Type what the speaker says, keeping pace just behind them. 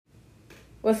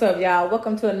What's up, y'all?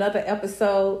 Welcome to another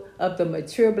episode of the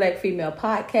Mature Black Female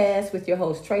Podcast with your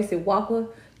host Tracy Walker,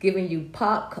 giving you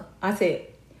pop. I said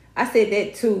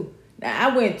that too. Now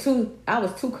I was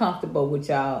too comfortable with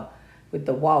y'all with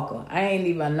the Walker. I ain't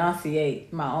even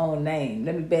enunciate my own name.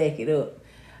 Let me back it up.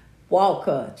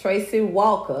 Walker, Tracy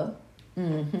Walker.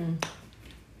 Giving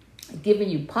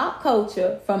you pop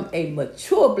culture from a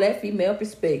mature black female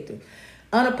perspective.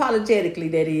 Unapologetically,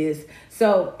 that is.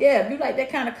 So, yeah, if you like that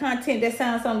kind of content that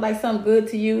sounds something good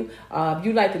to you, if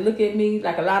you like to look at me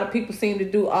like a lot of people seem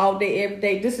to do all day, every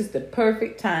day, this is the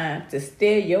perfect time to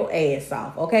stare your ass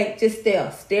off, okay? Just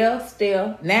stare.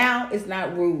 Now it's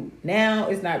not rude.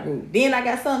 Then I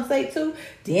got something to say, too.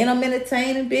 Then I'm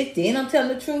entertaining, bitch. Then I'm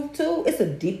telling the truth, too. It's a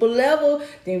deeper level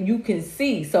than you can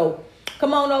see. So,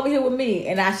 come on over here with me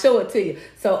and I show it to you.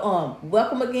 So,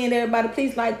 welcome again, everybody.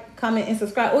 Please like, comment, and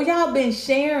subscribe. Oh, y'all been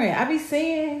sharing. I be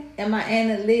seeing in my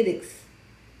analytics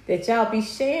that y'all be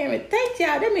sharing. Thank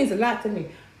y'all. That means a lot to me.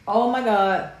 Oh, my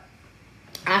God.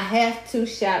 I have to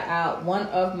shout out one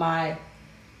of my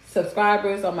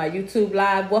subscribers on my YouTube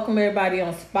Live. Welcome, everybody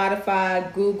on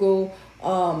Spotify, Google.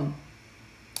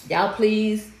 Y'all,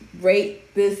 please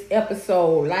rate this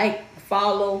episode. Like,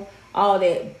 follow, all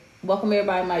that. Welcome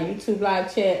everybody to my YouTube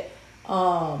live chat.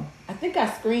 I think I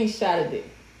screenshotted it.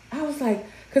 I was like,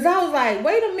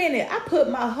 wait a minute. I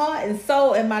put my heart and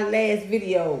soul in my last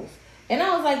videos. And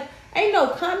I was like, ain't no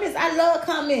comments. I love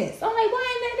comments. I'm like,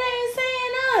 why ain't they ain't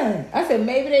saying none? I said,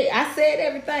 I said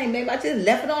everything. Maybe I just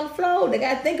left it on the floor. They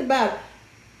got to think about it.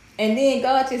 And then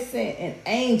God just sent an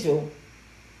angel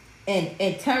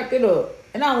and turned it up.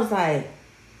 And I was like,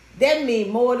 that mean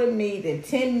more to me than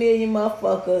 10 million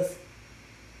motherfuckers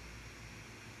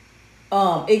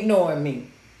ignoring me.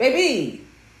 Baby,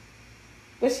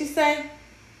 what she say?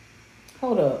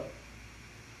 Hold up.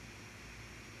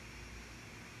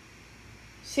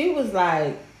 She was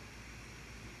like,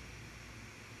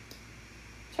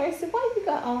 Tracy, why you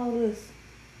got all this?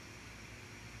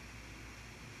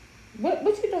 What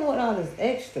you doing with all this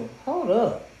extra? Hold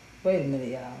up. Wait a minute,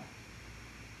 y'all.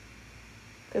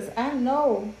 Because I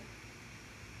know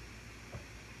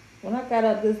when I got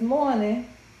up this morning,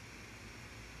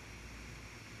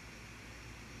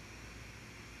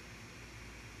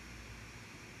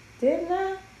 didn't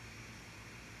I?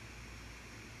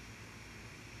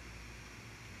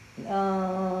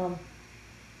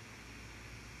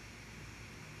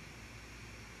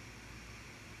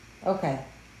 Okay.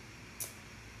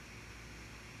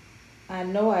 I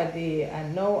know I did. I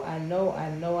know I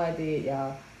did,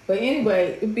 y'all. But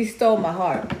anyway, it bestowed my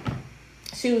heart.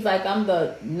 She was like, I'm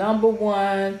the number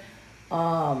one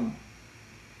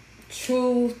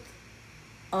truth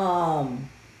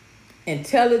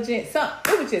intelligent.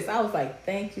 It was just, I was like,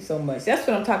 thank you so much. That's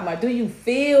what I'm talking about. Do you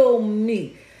feel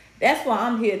me? That's why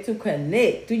I'm here to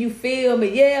connect. Do you feel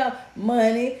me? Yeah,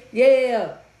 money.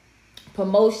 Yeah,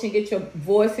 promotion. Get your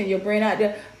voice and your brand out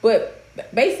there. But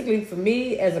basically, for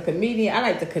me as a comedian, I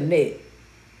like to connect.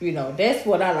 You know, that's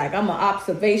what I like. I'm an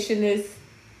observationist,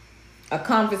 a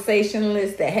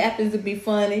conversationalist that happens to be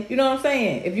funny. You know what I'm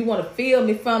saying? If you want to feel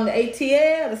me from the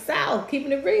ATL, the South,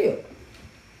 keeping it real.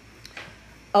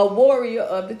 A warrior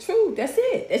of the truth. That's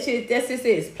it. That's just it.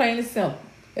 It's plain and simple.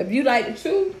 If you like the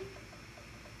truth,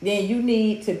 then you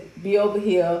need to be over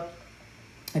here.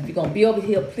 If you're going to be over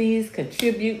here, please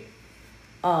contribute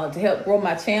to help grow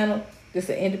my channel. This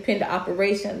is an independent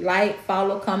operation. Like,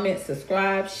 follow, comment,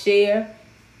 subscribe, share.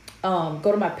 Go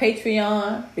to my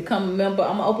Patreon. Become a member.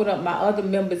 I'm going to open up my other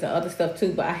members and other stuff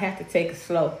too, but I have to take it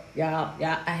slow. Y'all,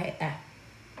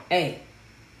 hey.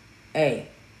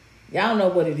 Y'all know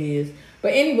what it is.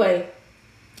 But anyway,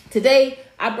 today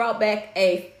I brought back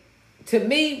to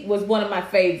me, was one of my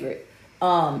favorite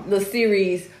little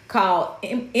series called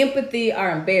Empathy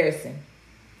or Embarrassing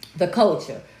the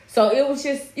Culture. So it was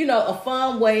just, a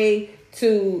fun way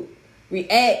to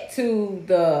react to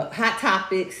the hot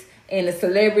topics and the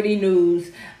celebrity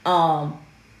news,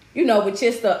 with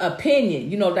just the opinion.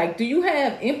 Like, do you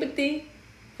have empathy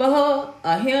for her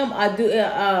or him? Or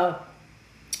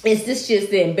is this just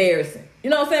the embarrassing? You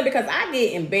know what I'm saying? Because I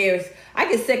get embarrassed. I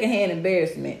get secondhand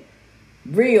embarrassment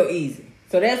real easy.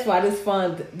 So that's why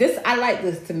I like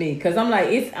this to me. Because I'm like,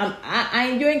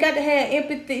 you ain't got to have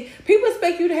empathy. People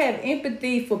expect you to have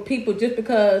empathy for people just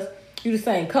because you the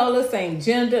same color, same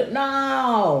gender.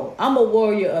 No, I'm a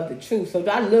warrior of the truth. So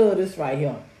I love this right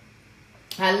here.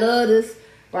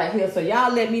 So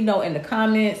y'all let me know in the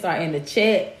comments or in the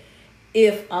chat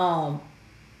if y'all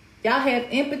have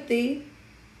empathy.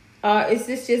 Is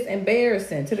this just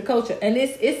embarrassing to the culture? And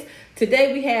it's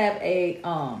today we have a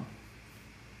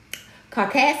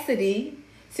Caucasity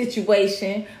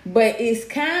situation, but it's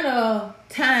kind of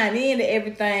tying into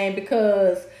everything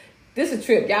because this is a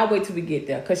trip. Y'all wait till we get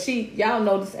there, cause y'all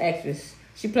know this actress.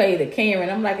 She played a Karen.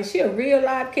 I'm like, is she a real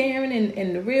live Karen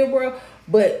in the real world?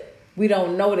 But we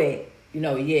don't know that,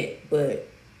 yet. But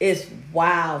it's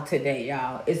wild today,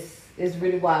 y'all. It's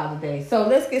really wild today. So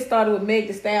let's get started with Meg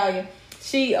the Stallion.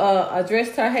 She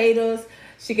addressed her haters.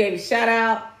 She gave a shout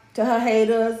out to her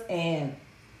haters, and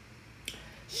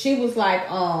she was like,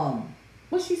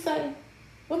 what she say?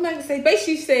 What Meg say?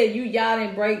 Basically, she said, y'all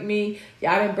didn't break me.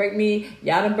 Y'all didn't break me.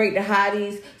 Y'all didn't break the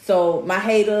hotties. So my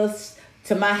haters,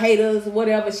 to my haters,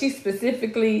 whatever. She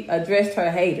specifically addressed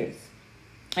her haters.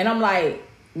 And I'm like,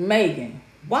 Megan,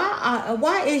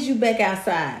 why is you back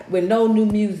outside with no new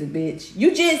music, bitch?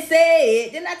 You just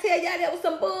said, didn't I tell y'all that was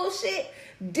some bullshit?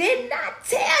 Didn't I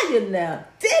tell you now?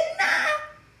 Didn't I?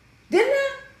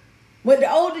 When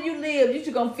the older you live, you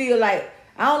just gonna feel like,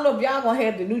 I don't know if y'all gonna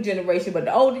have the new generation, but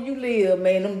the older you live,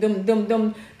 man,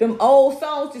 them old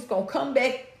songs just gonna come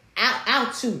back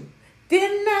out you.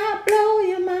 Didn't I blow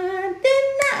your mind?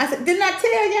 I said, didn't I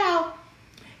tell y'all?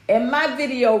 And my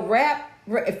video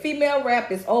female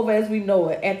rap is over as we know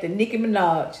it after Nicki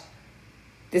Minaj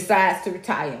decides to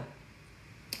retire.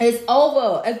 It's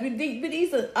over.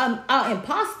 These are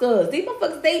imposters. These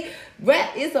motherfuckers,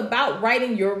 rap is about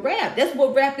writing your rap. That's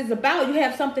what rap is about. You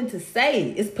have something to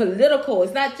say. It's political.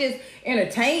 It's not just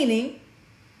entertaining.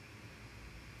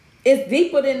 It's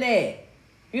deeper than that.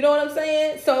 You know what I'm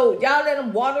saying? So y'all let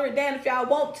them water it down if y'all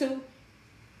want to.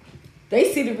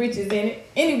 They see the riches in it.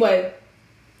 Anyway,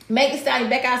 Meg the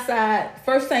Stallion back outside.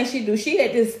 First thing she do, she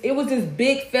had it was this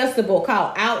big festival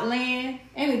called Outland.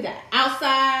 And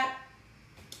Outside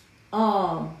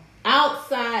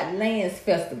Lands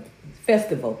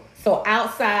Festival. So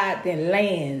Outside then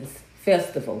Lands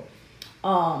Festival.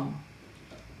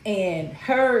 And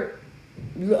her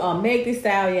Meg the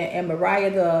Stallion and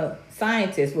Mariah the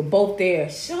Scientist were both there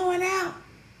showing out.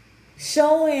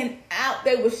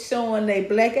 They were showing their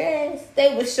black ass.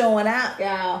 They were showing out,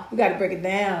 y'all. We got to break it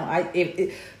down.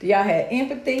 Do y'all have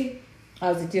empathy?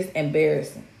 Or was it just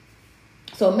embarrassing?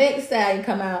 So Meg the Stallion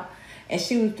come out, and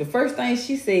the first thing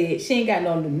she said, she ain't got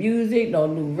no new music, no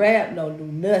new rap, no new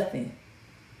nothing.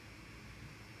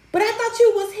 But I thought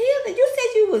you was healing. You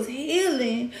said you was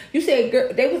healing. You said,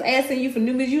 girl, they was asking you for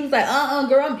new music. You was like,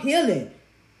 girl, I'm healing.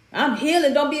 I'm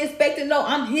healing. Don't be expecting no,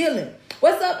 I'm healing.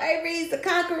 What's up, Aries the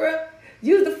Conqueror?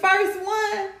 You the first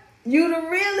one. You the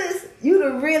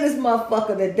realest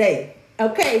motherfucker today.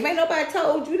 Okay, if ain't nobody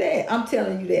told you that, I'm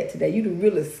telling you that today. You the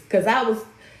realest. Because I was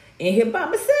in here by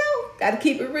myself. Got to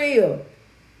keep it real.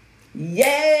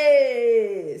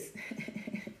 Yes.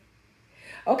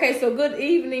 Okay, so good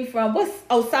evening from,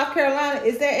 South Carolina.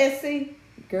 Is that SC?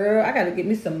 Girl, I got to get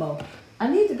me some more. I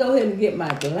need to go ahead and get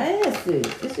my glasses.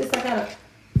 It's just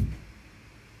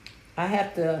I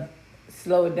have to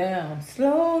slow it down.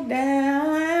 Slow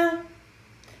down.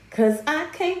 Because I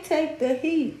can't take the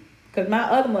heat. Because my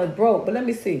other one's broke. But let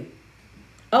me see.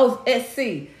 Oh,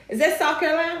 SC. Is that South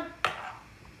Carolina?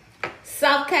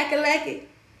 South Kakalaki?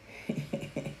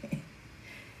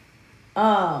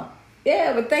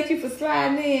 Yeah, but thank you for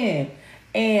sliding in.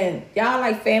 And y'all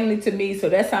like family to me, so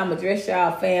that's how I'm gonna address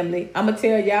y'all family. I'm gonna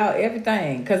tell y'all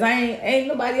everything, cause I ain't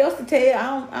nobody else to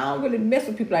tell. I don't really mess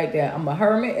with people like that. I'm a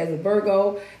hermit as a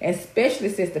Virgo, and especially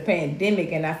since the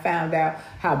pandemic, and I found out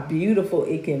how beautiful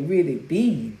it can really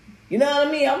be. You know what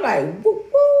I mean? I'm like, woo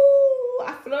woo.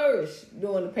 I flourished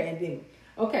during the pandemic.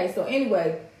 Okay, so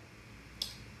anyway,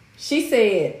 she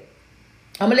said,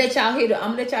 I'm gonna let y'all hear the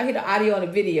audio and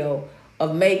the video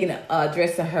of Megan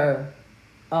addressing her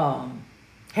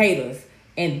haters,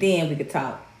 and then we could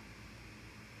talk.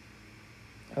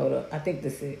 Hold up, I think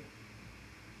this it.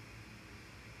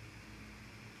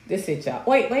 This it, y'all.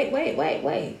 Wait.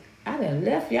 I done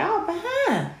left y'all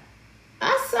behind.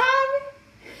 I'm sorry.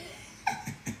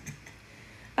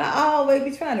 I always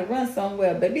be trying to run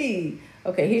somewhere, baby.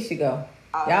 Okay, here she go.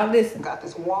 Y'all listen. Got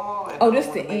this wall. And oh, this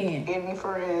the end. Any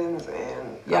friends,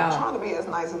 and y'all. I'm trying to be as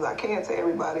nice as I can to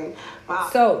everybody.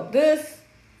 So this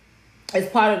is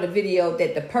part of the video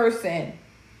that the person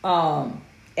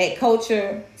at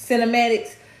Culture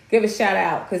Cinematics, give a shout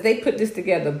out, because they put this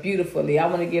together beautifully. I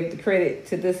want to give the credit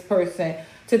to this person,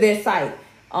 to their site.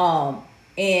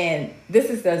 And this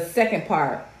is the second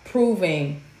part,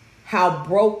 proving how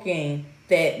broken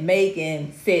that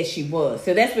Megan said she was.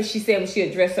 So that's what she said when she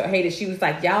addressed her haters. She was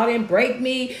like, y'all didn't break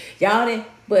me. Y'all didn't.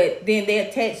 But then they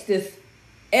attached this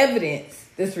evidence,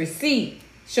 this receipt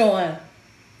showing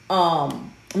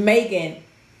Megan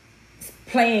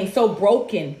playing so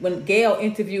broken when Gail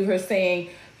interviewed her saying,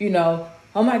 you know,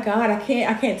 oh my God, I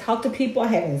can't talk to people. I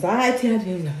have anxiety.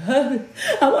 I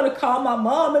want to call my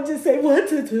mom and just say what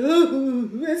to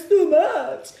do. It's too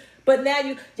much. But now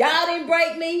y'all didn't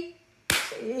break me.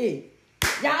 Shit.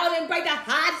 Y'all didn't break the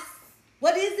hearts.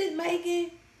 What is it,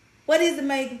 Megan? What is it,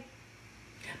 Megan?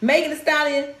 Megan the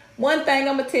Stallion, one thing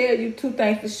I'm going to tell you, two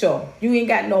things for sure. You ain't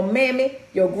got no mammy,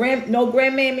 no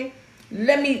grandmammy.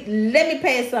 Let me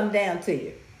pass something down to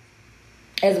you.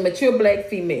 As a mature black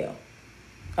female.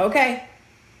 Okay?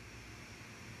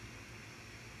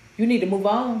 You need to move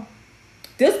on.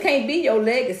 This can't be your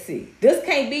legacy. This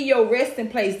can't be your resting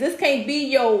place. This can't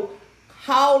be your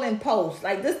hauling post.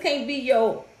 Like, this can't be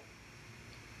your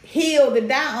hill to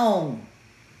die on.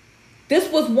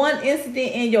 This was one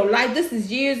incident in your life. This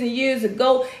is years and years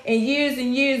ago, and years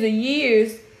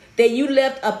that you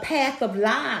left a path of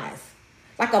lies.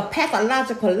 Like a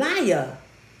pathological liar.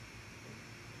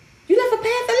 You left a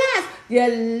path of lies. You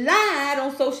lied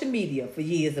on social media for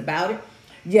years about it.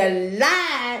 You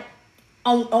lied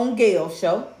on Gail's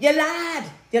show. You lied.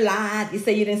 You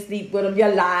say you didn't sleep with him.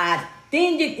 You lied.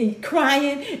 Then you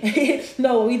crying.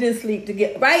 No, we didn't sleep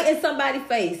together. Right in somebody's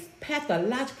face.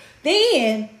 Pathological.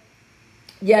 Then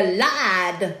you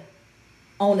lied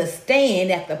on the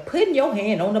stand after putting your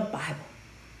hand on the Bible.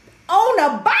 On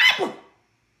the Bible.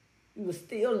 You were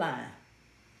still lying.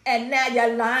 And now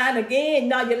you're lying again.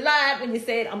 Now you lied when you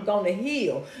said, I'm going to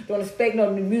heal. Don't expect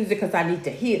no new music because I need to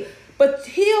heal. But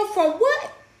heal from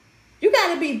what? You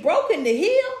got to be broken to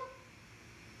heal.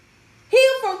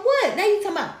 Heal from what? Now you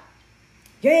talking about,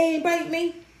 you ain't break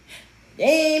me. You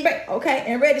ain't break. Okay,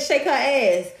 and ready to shake her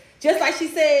ass. Just like she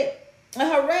said in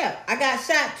her rap. I got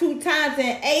shot 2 times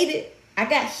and ate it. I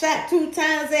got shot 2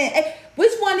 times and ate.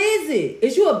 Which one is it?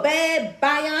 Is you a bad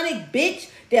bionic bitch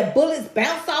that bullets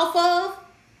bounce off of?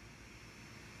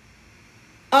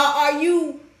 Or are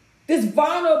you this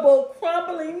vulnerable,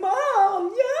 crumbling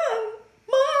mom? Yeah,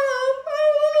 mom, I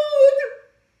don't know what to.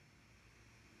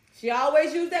 She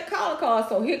always used that calling card.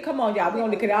 So here, come on, y'all. We're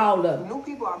going to look at all of them. New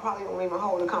people, I probably don't even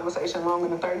hold a conversation longer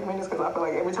than 30 minutes because I feel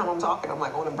like every time I'm talking, I'm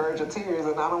like on the verge of tears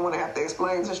and I don't want to have to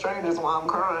explain to strangers why I'm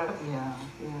crying. Yeah.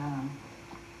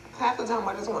 Half the time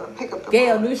I just want to pick up the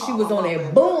Gail phone knew and she call was my on mom that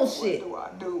and bullshit.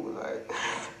 What do I do? Like,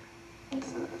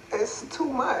 it's too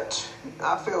much.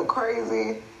 I feel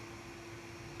crazy.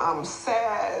 I'm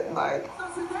sad. Like, So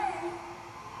today,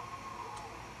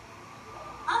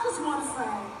 I just want to say.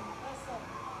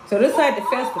 So this is at the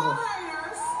festival.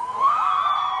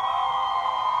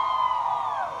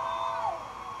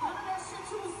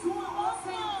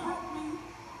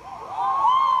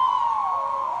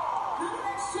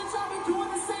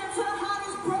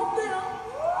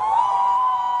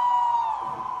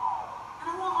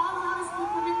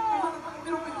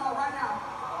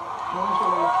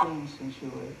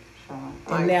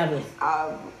 like, now this.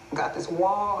 I've got this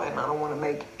wall and I don't want to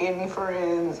make any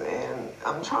friends and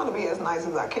I'm trying to be as nice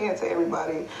as I can to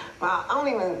everybody. But I don't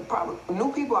even,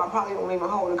 new people, I probably don't even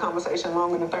hold a conversation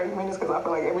longer than 30 minutes because I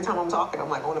feel like every time I'm talking, I'm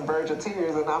like on the verge of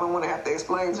tears and I don't want to have to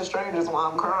explain to strangers why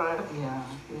I'm crying. Yeah.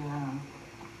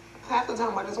 Half the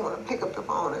time I just want to pick up the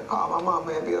phone and call my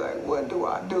mama and be like, what do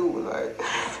I do? Like,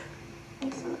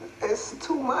 it's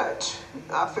too much.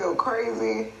 I feel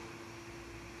crazy.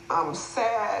 I'm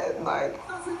sad, like.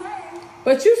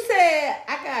 But you said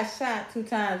I got shot 2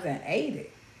 times and ate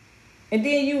it. And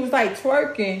then you was like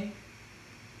twerking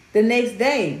the next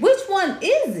day. Which one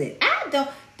is it? I don't.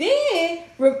 Then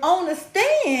on the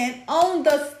stand,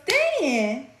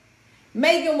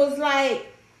 Megan was like,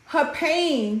 her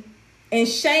pain and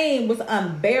shame was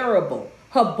unbearable.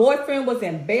 Her boyfriend was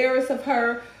embarrassed of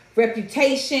her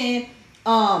reputation.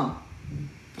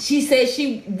 She said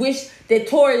she wished that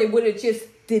Tori would have just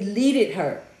deleted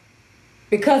her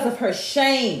because of her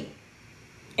shame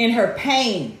and her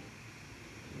pain.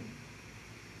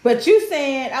 But you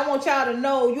saying, I want y'all to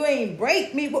know you ain't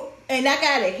break me and I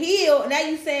got to heal. Now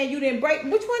you saying you didn't break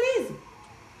me. Which one is it?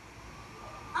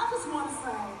 I just want to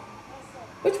say.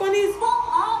 Which one is it? Fuck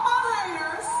all my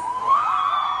haters.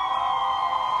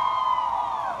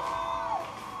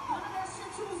 None of that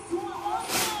shit you was doing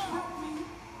also broke me.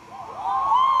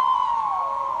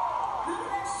 None of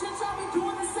that shit y'all be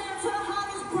doing and saying to the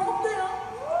hottest broke them.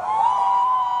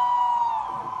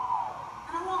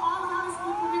 And I want all the hottest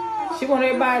people to be. She want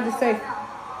everybody to say.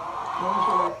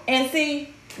 And see,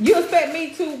 you expect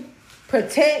me to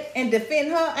protect and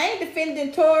defend her? I ain't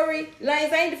defending Tory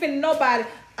Lanez. I ain't defending nobody.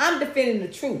 I'm defending the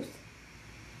truth.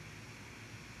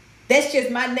 That's just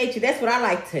my nature. That's what I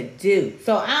like to do.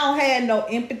 So I don't have no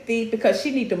empathy because she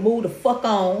need to move the fuck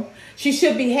on. She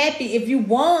should be happy if you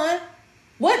won.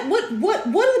 What's the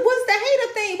hater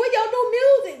thing? What y'all do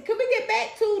music? Can we get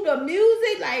back to the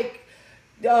music? Like,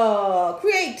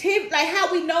 creativity, like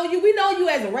how we know you. We know you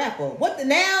as a rapper. What the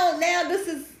now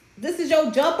this is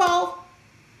your jump off?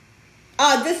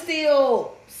 This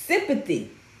still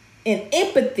sympathy and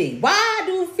empathy. Why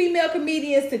do female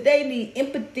comedians today need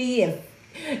empathy and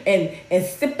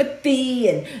sympathy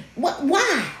and what?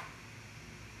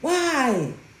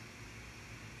 Why?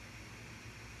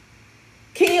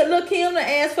 Kim to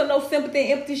ask for no sympathy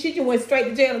and empathy. She just went straight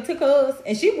to jail and took hers,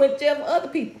 and she went to jail for other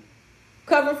people,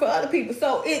 covering for other people.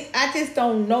 So I just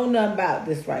don't know nothing about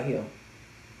this right here.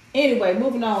 Anyway,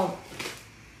 moving on.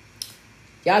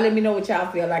 Y'all let me know what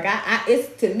y'all feel like. It's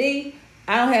to me,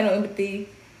 I don't have no empathy.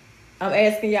 I'm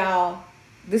asking y'all,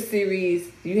 this series,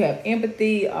 do you have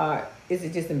empathy or is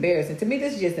it just embarrassing? To me,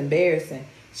 this is just embarrassing.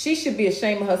 She should be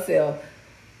ashamed of herself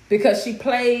because she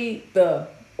played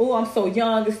I'm so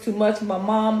young, it's too much. My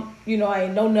mom, I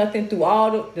ain't know nothing through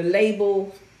all the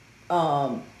labels.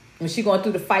 When she going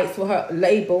through the fights with her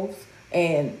labels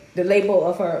and the label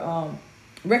of her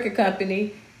record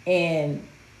company and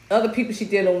other people she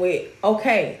dealing with.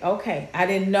 Okay. I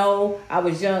didn't know. I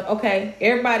was young. Okay.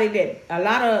 Everybody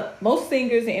most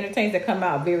singers and entertainers that come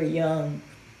out very young,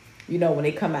 when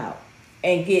they come out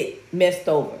and get messed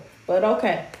over. But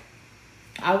okay.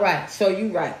 All right. So you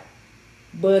right.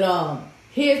 But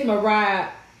here's Mariah.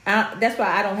 That's why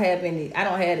I don't have the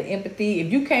empathy.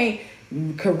 If you can't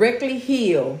correctly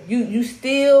heal, you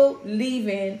still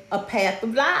leaving a path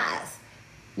of lies.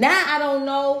 Now I don't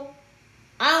know.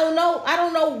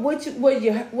 Was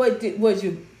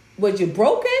you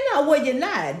broken or was you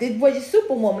not? Was you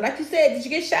Superwoman? Like you said, did you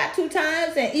get shot 2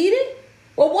 times and eat it?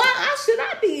 Well, why should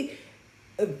I be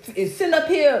sitting up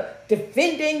here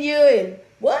defending you and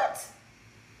what?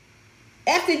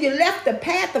 After you left the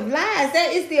path of lies,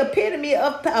 that is the epitome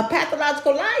of a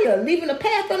pathological liar, leaving a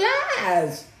path of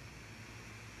lies.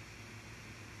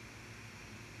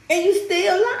 And you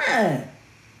still lying.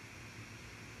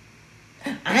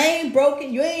 I ain't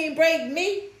broken. You ain't break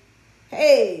me.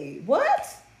 Hey,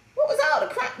 what? What was all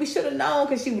the crap we should have known?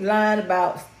 Because she was lying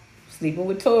about sleeping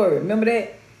with Tori. Remember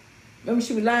that? Remember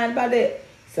she was lying about that?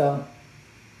 So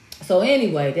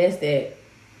anyway, that's that.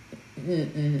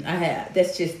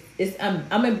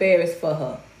 I'm embarrassed for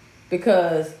her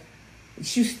because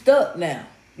you stuck now.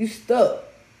 You stuck.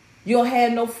 You don't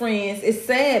have no friends. It's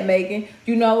sad, Megan.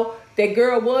 That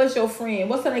girl was your friend.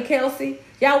 What's her name, Kelsey?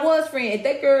 Y'all was friends. If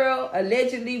that girl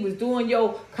allegedly was doing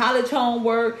your college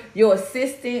homework, your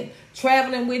assistant,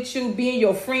 traveling with you, being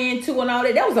your friend too and all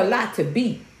that was a lot to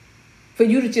beat. For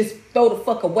you to just throw the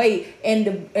fuck away.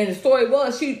 And the story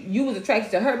was you was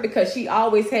attracted to her because she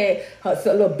always had her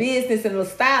little business and a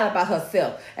little style about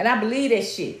herself. And I believe that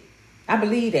shit. I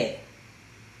believe that.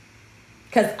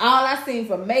 Because all I seen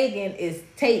from Megan is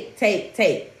tape.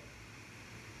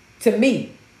 To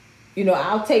me.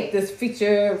 I'll take this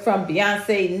feature from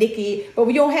Beyonce, Nicki, but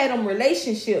we don't have them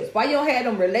relationships. Why you don't have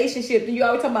them relationships? And you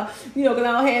always talking about, because I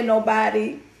don't have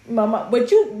nobody, mama. But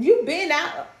you been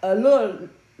out a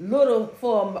little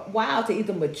for a while to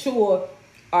either mature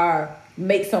or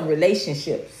make some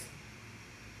relationships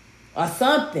or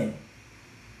something.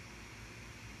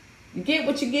 You get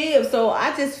what you give. So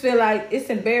I just feel like it's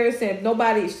embarrassing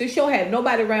if she don't have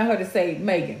nobody around her to say,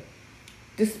 Megan,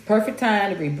 this is perfect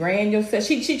time to rebrand yourself.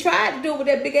 She tried to do it with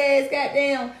that big ass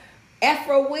goddamn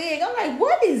afro wig. I'm like,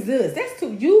 what is this? That's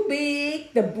too you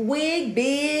big, the wig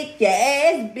big, your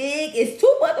ass big. It's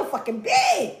too motherfucking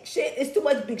big. Shit, it's too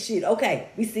much big shit. Okay,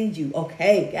 we seen you.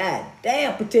 Okay, god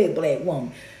damn, protect black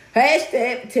woman.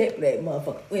 Hashtag protect black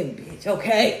motherfucking women, bitch.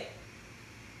 Okay.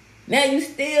 Now you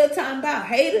still talking about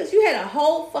haters? You had a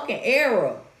whole fucking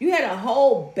era. You had a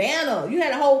whole banner. You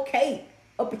had a whole cape.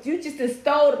 But you just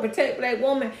stole the protect black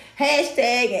woman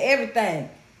hashtag and everything.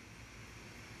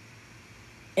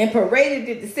 And paraded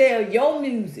it to sell your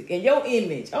music and your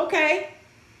image. Okay.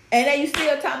 And then you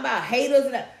still talking about haters.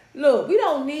 And that. Look, we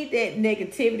don't need that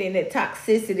negativity and that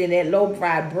toxicity and that low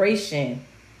vibration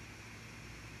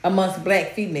amongst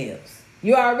black females.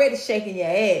 You're already shaking your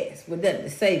ass with nothing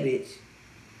to say, bitch.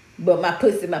 But my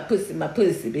pussy,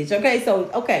 bitch. Okay,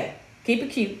 so, okay. Keep it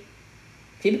cute.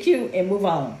 Keep it cute and move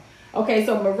on. Okay,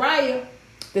 so Mariah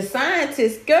the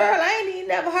Scientist, girl, I ain't even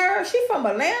never heard. She from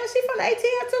Atlanta. She from the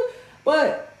ATL too.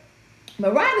 But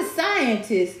Mariah the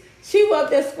Scientist, she was up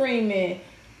there screaming.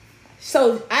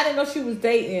 So I didn't know she was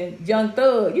dating Young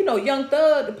Thug. Young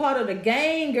Thug, the part of the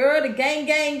gang, girl, the gang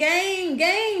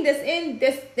that's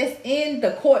in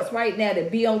the courts right now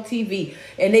that be on TV.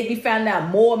 And they be finding out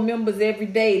more members every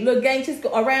day. Look, gang just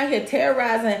go around here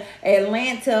terrorizing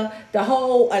Atlanta, the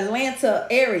whole Atlanta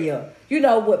area.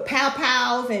 With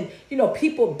pow-pows and,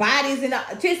 people bodies and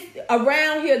just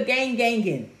around here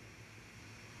ganging.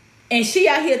 And she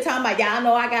out here talking about, y'all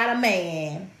know I got a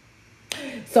man.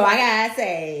 So I gotta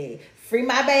say, free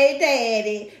my baby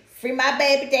daddy. Free my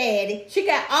baby daddy. She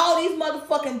got all these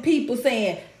motherfucking people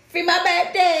saying, free my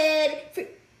baby daddy.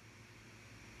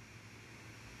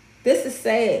 This is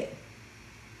sad.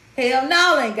 Hell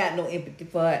no, I ain't got no empathy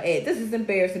for her ass. This is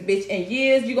embarrassing, bitch. In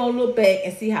years, you gonna look back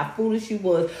and see how foolish you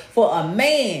was for a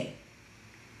man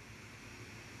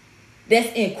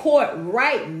that's in court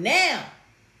right now,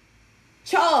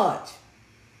 charged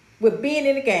with being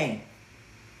in the game.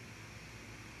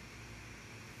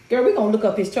 Girl, we gonna look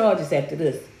up his charges after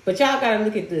this. But y'all gotta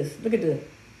look at this. Look at this.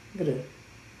 Look at this.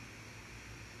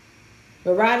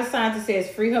 Mariah the Scientist says,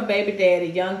 free her baby daddy,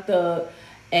 Young Thug,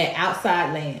 at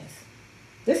Outside Lands.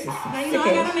 This is some Now you sick know I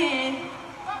got ass. a man.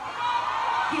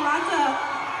 He locked up.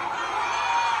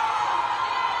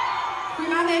 Free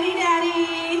my baby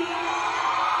daddy.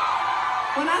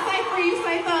 When I say free, you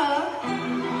say thug.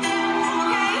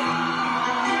 Okay?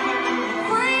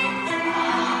 Free.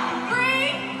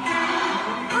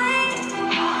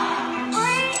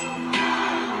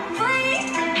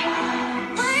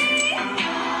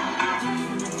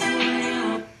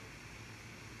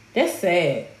 That's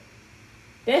sad.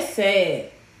 That's sad.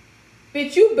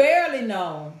 Bitch, you barely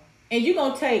know. And you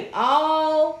gonna take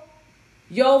all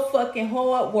your fucking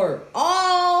hard work,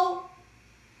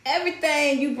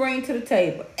 everything you bring to the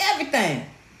table, everything,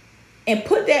 and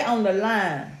put that on the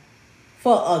line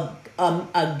for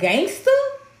a gangster?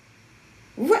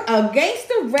 A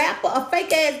gangster rapper, a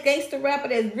fake ass gangster rapper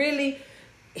that's really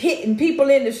hitting people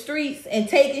in the streets and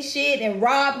taking shit and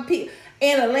robbing people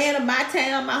in Atlanta, my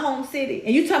town, my home city.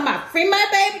 And you talking about free my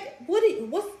baby?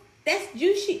 That's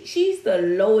you? She's the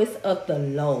lowest of the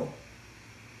low.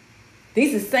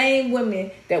 These are the same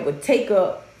women that would take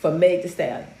up for Meg the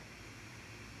Stallion.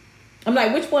 I'm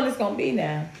like, which one is gonna be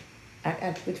now?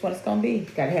 Which one is gonna be?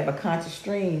 Gotta have a conscious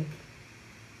stream.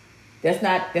 That's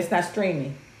not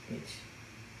streaming, bitch.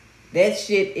 That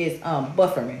shit is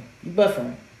buffering. You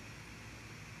buffering.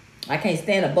 I can't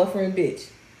stand a buffering bitch.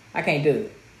 I can't do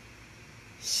it.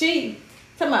 She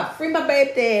talking about free my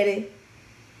baby daddy.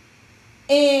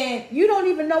 And you don't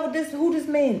even know who this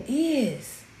man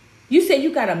is. You said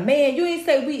you got a man. You ain't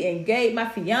say we engaged, my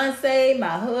fiance,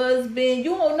 my husband.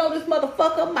 You don't know this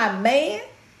motherfucker, my man.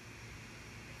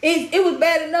 It was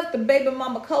bad enough the baby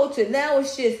mama culture. Now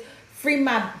it's just free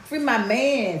my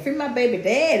man, free my baby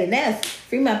daddy. And that's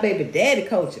free my baby daddy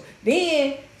culture.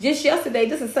 Then just yesterday,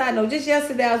 just a side note, just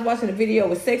yesterday I was watching a video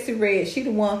with Sexy Red. She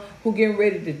the one who getting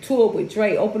ready to tour with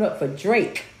Drake, open up for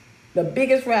Drake, the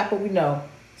biggest rapper we know,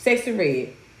 Sexy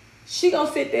Red. She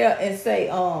gonna sit there and say,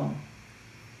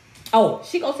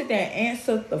 she gonna sit there and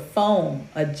answer the phone,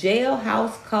 a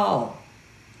jailhouse call.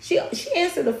 She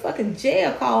answered a fucking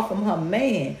jail call from her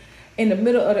man in the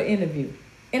middle of the interview.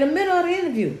 In the middle of the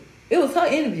interview. It was her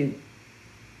interview.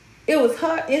 It was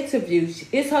her interview.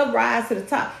 It's her rise to the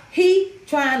top. He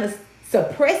trying to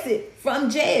suppress it from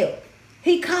jail.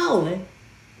 He calling,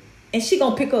 and she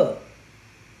gonna pick up.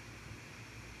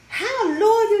 How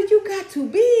loyal you got to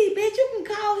be, bitch? You can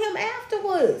call him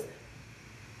afterwards.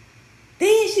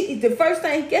 Then the first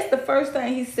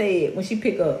thing he said when she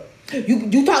pick up,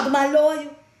 you talk to my lawyer?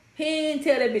 He didn't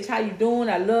tell that bitch how you doing,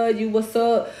 I love you, what's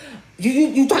up?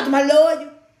 You talk to my lawyer?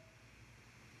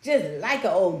 Just like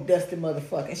an old dusty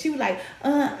motherfucker. And she was like,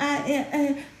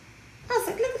 I was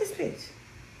like, look at this bitch.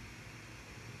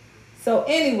 So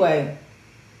anyway,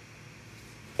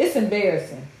 it's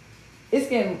embarrassing.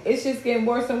 It's just getting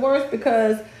worse and worse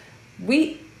because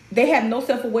they have no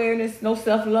self-awareness, no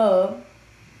self-love,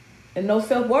 and no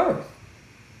self-worth.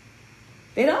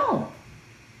 They don't.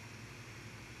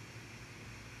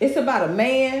 It's about a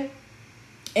man.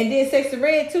 And then Sexy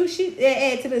Red too,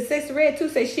 they add to the Sexy Red too,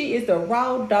 say she is the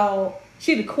raw dog.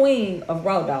 She the queen of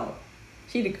raw dog.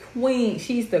 She's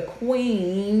the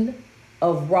queen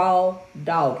of raw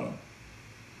dogging.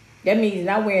 That means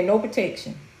not wearing no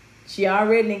protection. She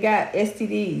already got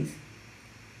STDs.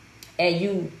 And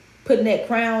you putting that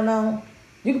crown on.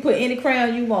 You can put any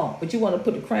crown you want, but you want to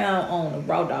put the crown on of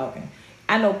raw dogging.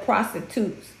 I know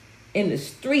prostitutes in the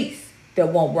streets that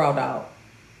want raw dog.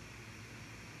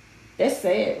 That's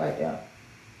sad right there.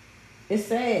 It's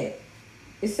sad.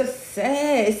 It's just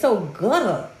sad. It's so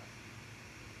gutter.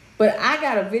 But I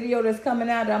got a video that's coming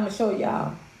out that I'm going to show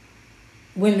y'all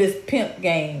when this pimp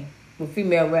game with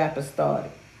female rappers started.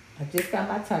 I just got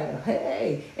my title.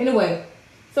 Hey. Anyway,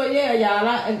 so yeah,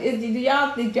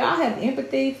 y'all. Did y'all have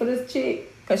empathy for this chick?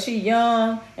 Because she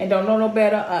young and don't know no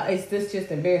better? Is this just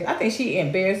embarrassing? I think she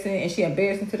embarrassing and she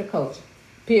embarrassing to the culture.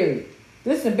 Period.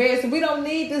 This is embarrassing. We don't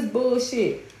need this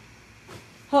bullshit.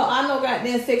 I know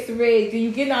goddamn Sexy Red. Do you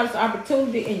get all this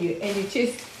opportunity and you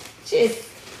just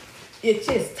it's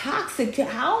just toxic.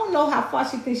 I don't know how far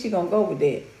she thinks she's gonna go with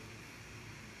that.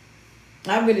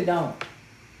 I really don't.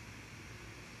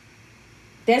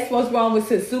 That's what's wrong with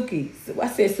Suzuki. I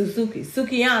said Suzuki.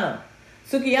 Sukiyana.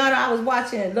 I was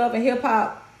watching Love and Hip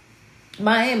Hop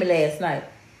Miami last night.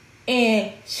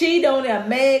 And she don't get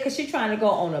mad because she trying to go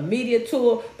on a media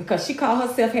tour because she called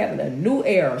herself having a new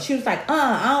era. She was like,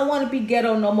 I don't want to be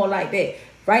ghetto no more like that.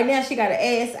 Right now she got an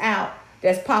ass out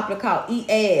that's popular called eat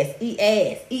ass.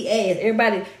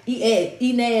 Everybody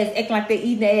eating ass, acting like they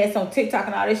eating ass on TikTok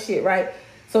and all this shit, right?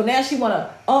 So now she want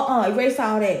to erase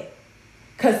all that.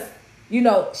 Because,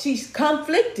 she's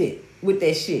conflicted with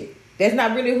that shit. That's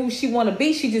not really who she want to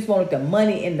be. She just wanted the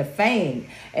money and the fame.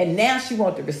 And now she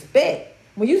want the respect.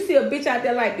 When you see a bitch out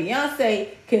there like Beyonce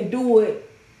can do it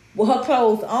with her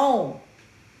clothes on,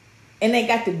 and they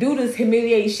got to do this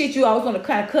humiliating shit, you always want to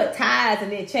kind of cut ties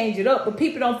and then change it up. But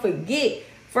people don't forget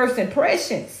first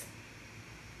impressions.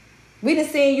 We done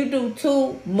seen you do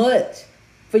too much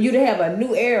for you to have a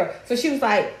new era. So she was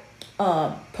like,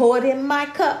 pour it in my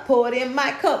cup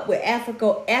with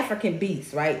African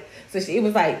beats, right? So it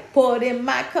was like, pour it in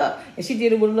my cup. And she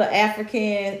did it with a little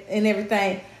African and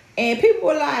everything. And people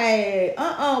were like,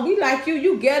 we like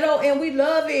you ghetto and we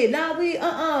love it.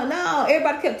 No.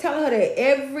 Everybody kept telling her that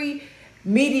every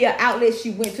media outlet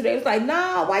she went to, they was like,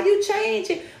 no, why you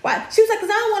changing? Why? She was like, because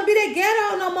I don't want to be that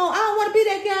ghetto no more. I don't want to be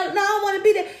that ghetto. No, I don't want to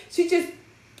be that.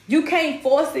 You can't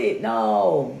force it.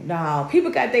 No.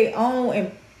 People got their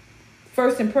own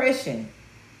first impression.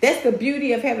 That's the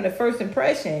beauty of having a first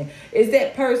impression, is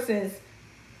that person's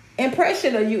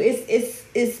impression of you.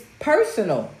 It's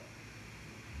personal.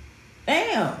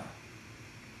 Damn.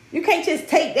 You can't just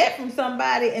take that from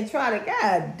somebody and try to,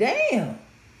 God damn.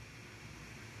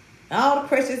 All the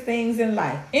precious things in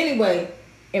life. Anyway,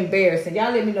 embarrassing.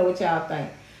 Y'all let me know what y'all think.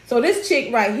 So this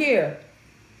chick right here,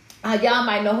 y'all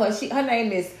might know her. Her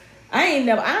name is, I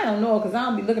don't know, because I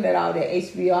don't be looking at all that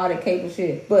HBO, all that cable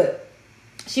shit. But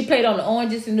she played on the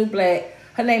Orange is the New Black.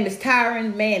 Her name is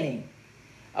Taryn Manning.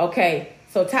 Okay.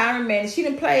 So Taryn Manning, she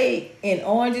done played in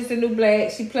Orange is the New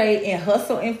Black. She played in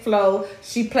Hustle and Flow.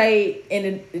 She played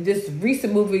in this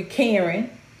recent movie, Karen.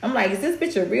 I'm like, is this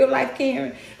bitch a real life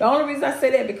Karen? The only reason I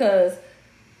say that because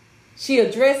she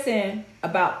addressing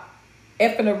about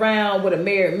effing around with a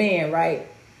married man, right?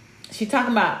 She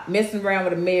talking about messing around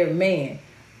with a married man.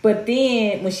 But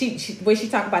then when she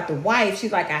talk about the wife,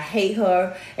 she's like, I hate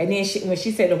her. And then when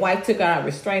she said the wife took out a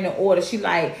restraining order, she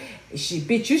like,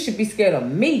 bitch, you should be scared of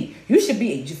me. You should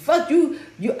be, fuck you.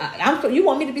 You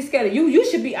want me to be scared of you? You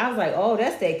should be. I was like, oh,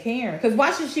 that's that Karen. Because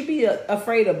why should she be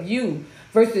afraid of you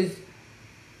versus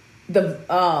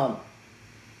why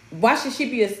should she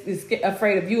be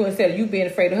afraid of you instead of you being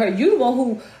afraid of her? You the one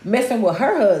who messing with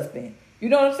her husband. You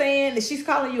know what I'm saying? She's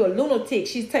calling you a lunatic.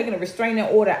 She's taking a restraining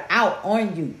order out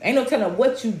on you. Ain't no telling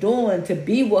what you doing to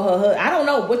be with her husband. I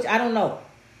don't know.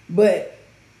 But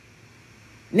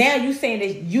now you saying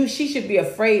that she should be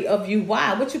afraid of you.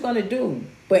 Why? What you gonna do?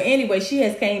 But anyway, she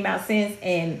has came out since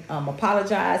and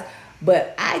apologized.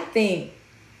 But I think,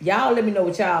 y'all let me know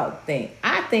what y'all think.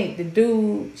 I think the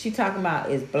dude she talking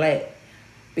about is black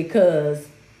because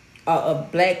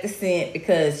of black descent,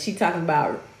 because she talking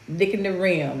about licking the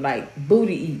rim, like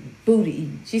booty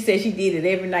eating. She said she did it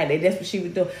every night. That's what she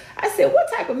was doing. I said,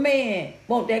 what type of man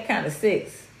want that kind of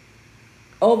sex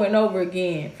over and over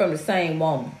again from the same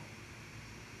woman?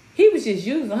 He was just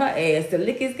using her ass to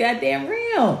lick his goddamn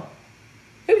rim.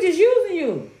 He was just using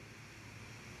you.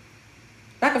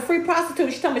 Like a free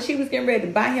prostitute. She told me she was getting ready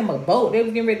to buy him a boat. They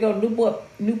was getting ready to go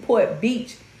to Newport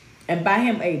Beach and buy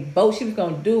him a boat. She was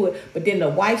going to do it. But then the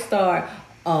wife started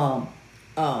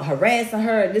harassing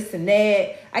her, this and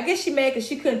that. I guess she mad because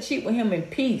she couldn't cheat with him in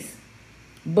peace.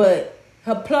 But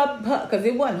because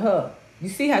it wasn't her. You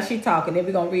see how she talking. Then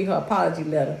we're going to read her apology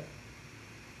letter.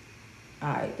 All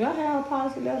right. Do I have an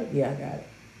apology letter? Yeah, I got it.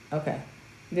 Okay.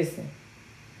 Listen.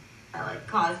 I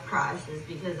cause crisis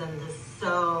because I'm just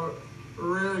so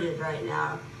rooted right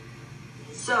now.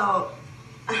 So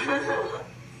the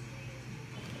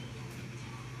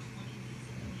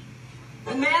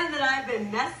man that I've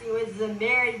been messing with is a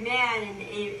married man,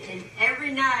 and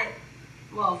every night,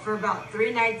 well, for about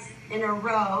 3 nights in a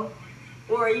row,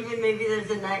 or even maybe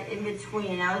there's a night in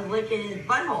between, I was licking his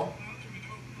butthole.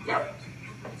 Yep.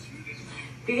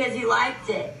 Because he liked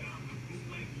it.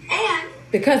 And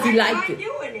because he liked it.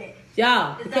 Doing it.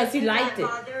 Yeah, because he liked it.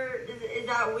 Is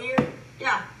that weird?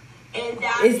 Yeah. And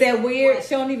is that weird?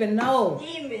 She don't even know.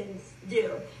 Demons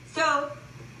do. So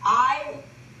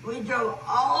we drove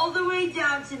all the way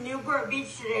down to Newport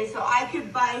Beach today so I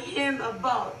could buy him a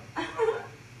boat.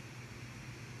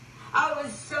 I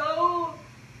was so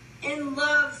in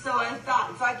love, so I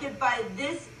thought I could buy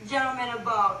this gentleman a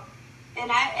boat.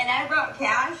 And I brought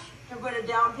cash to put a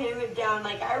down payment down.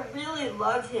 Like, I really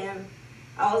loved him.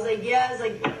 I was like, yeah, it's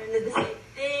like, we're into the same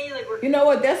thing. Like, you know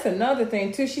what? That's another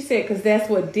thing, too. She said, because that's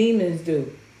what demons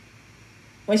do.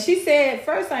 When she said,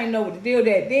 first I didn't know what to deal with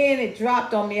that. Then it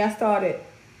dropped on me. I started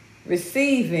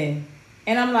receiving.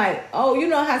 And I'm like, oh, you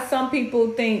know how some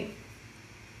people think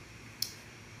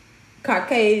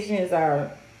Caucasians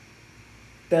are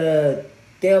the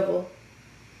devil?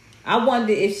 I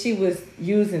wonder if she was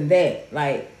using that.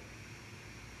 Like,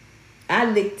 I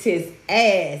licked his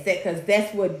ass, because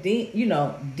that's what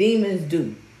demons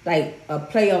do. Like a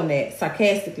play on that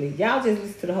sarcastically. Y'all just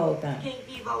listen to the whole thing.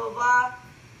 Kinky, blah blah blah.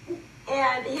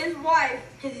 And his wife,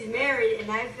 because he's married, and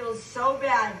I feel so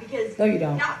bad because no, you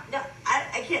don't.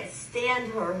 I can't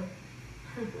stand her.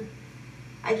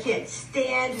 I can't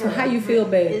stand her. So how you feel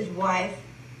bad? His wife.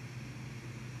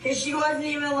 Because she wasn't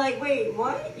even like, wait,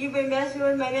 what? You've been messing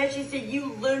with my man? She said,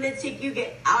 you lunatic, you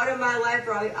get out of my life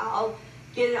or I'll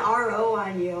get an RO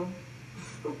on you.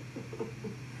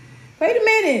 Wait a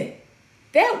minute.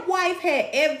 That wife had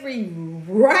every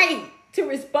right to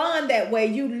respond that way,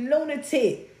 you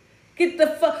lunatic. Get the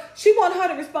fuck. She wanted her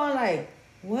to respond like,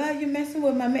 what? You messing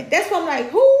with my man? That's why I'm like,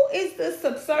 who is the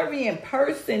subservient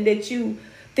person that you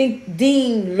think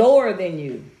deemed lower than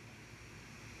you?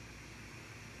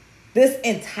 This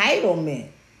entitlement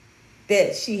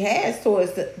that she has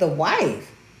towards the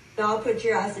wife. No, I'll put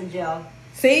your ass in jail.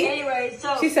 See? Anyway,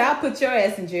 so... She said, I'll put your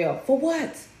ass in jail. For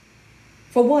what?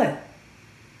 For what?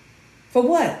 For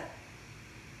what?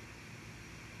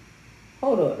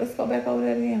 Hold on. Let's go back over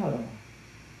that again. Hold on.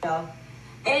 No.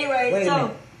 Anyway, wait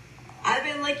so... I've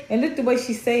been like... And look the way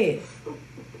she said.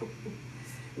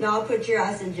 No, I'll put your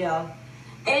ass in jail.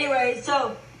 Anyway,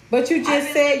 so... But you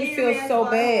just said you feel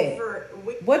so bad.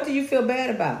 What do you feel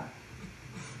bad about?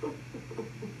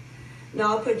 No,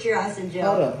 I'll put your ass in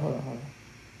jail. Hold on.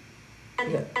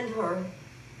 And her.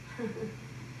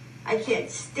 I can't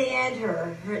stand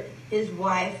her, his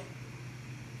wife.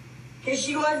 Because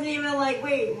she wasn't even like,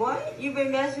 wait, what? You've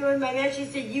been messing with my man? She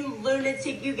said, you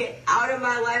lunatic, you get out of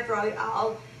my life or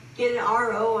I'll get an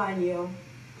RO on you.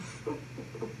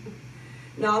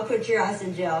 No, I'll put your ass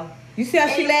in jail. You see how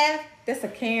she laughed? That's a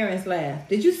Karen's laugh.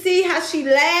 Did you see how she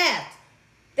laughed?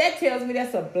 That tells me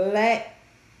that's a black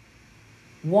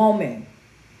woman.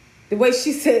 The way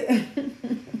she said,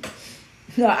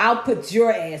 no, I'll put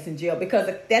your ass in jail.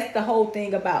 Because that's the whole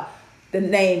thing about the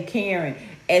name Karen.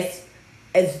 As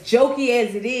jokey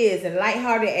as it is and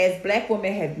lighthearted as black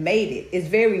women have made it, it's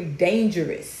very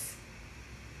dangerous.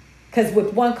 Because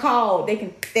with one call, they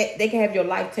can have your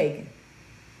life taken.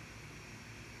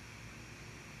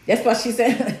 That's why she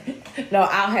said, no,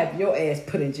 I'll have your ass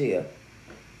put in jail.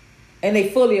 And they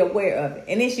fully aware of it.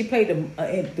 And then she played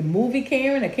the movie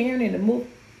Karen, a Karen in the movie.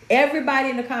 Everybody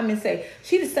in the comments say,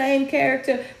 she the same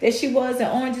character that she was in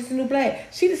Orange is the New Black.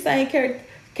 She the same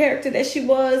character that she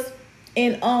was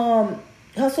in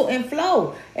Hustle and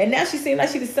Flow. And now she seems like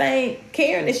she the same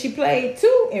Karen that she played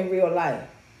too in real life.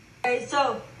 Okay,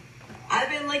 so I've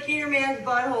been licking your man's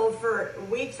butthole for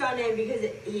weeks on end because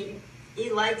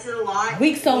he likes it a lot.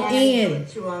 Weeks on end.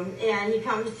 To him, and he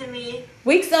comes to me.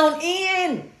 Weeks on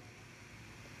end.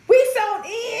 Weeks on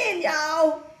end,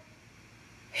 y'all.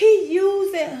 He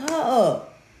using her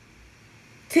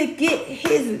to get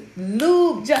his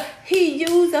lube job. He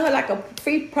using her like a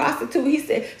free prostitute. He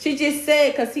said, she just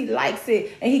said because he likes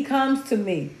it and he comes to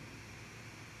me.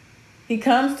 He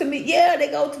comes to me. Yeah, they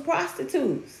go to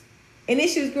prostitutes. And then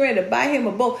she was going to buy him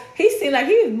a boat. He seemed like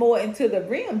he was more into the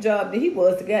rim job than he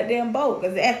was the goddamn boat.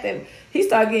 Because after he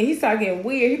started getting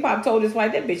weird, he probably told his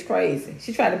wife, that bitch crazy.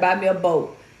 She tried to buy me a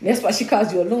boat. And that's why she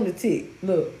calls you a lunatic.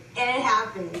 Look. And it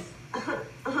happens.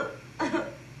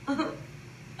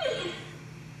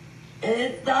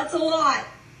 And that's a lot.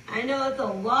 I know it's a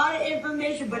lot of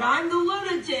information, but I'm the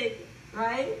lunatic,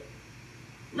 right?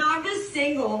 No, I'm just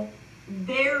single.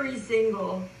 Very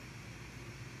single.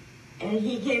 And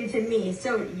he came to me.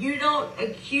 So you don't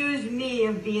accuse me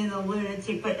of being the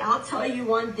lunatic, but I'll tell you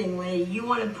one thing, lady. You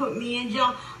want to put me in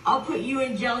jail? I'll put you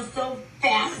in jail so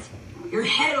fast, your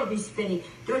head will be spinning.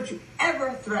 Don't you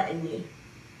ever threaten me.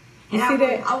 And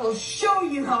I will show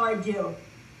you how I do.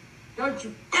 Don't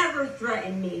you ever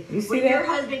threaten me. You see when that? Your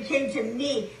husband came to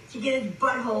me to get his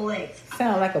butthole licked.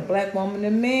 Sound like a black woman to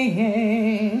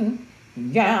me.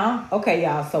 Yeah. Okay,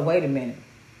 y'all. So wait a minute.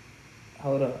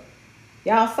 Hold up.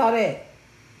 Y'all saw that?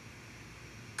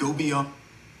 Go beyond.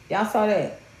 Y'all saw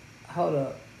that? Hold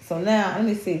up. So now, let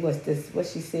me see what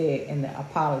she said in the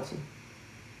apology.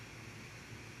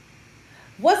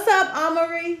 What's up,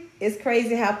 Amory? It's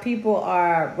crazy how people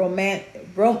are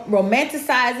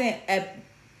romanticizing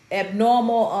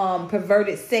abnormal,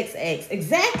 perverted sex acts.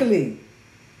 Exactly.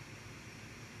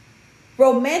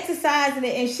 Romanticizing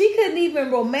it, and she couldn't even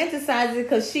romanticize it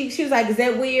because she was like, is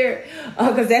that weird?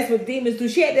 Because that's what demons do.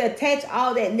 She had to attach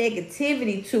all that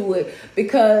negativity to it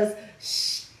because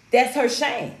that's her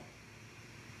shame.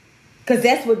 Because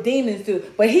that's what demons do.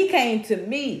 But he came to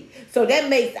me. So that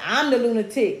makes I'm the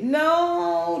lunatic.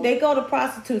 No, they go to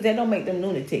prostitutes. That don't make them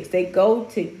lunatics. They go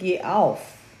to get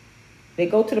off. They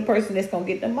go to the person that's going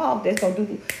to get them off. That's going to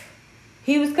do.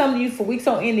 He was coming to you for weeks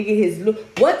on end to get his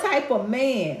look. What type of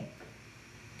man?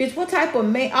 Bitch, what type of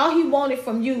man? All he wanted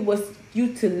from you was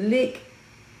you to lick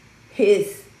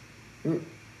his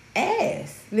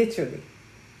ass. Literally.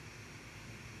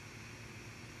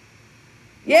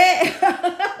 Yeah.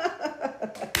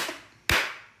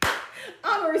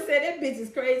 Amory said that bitch is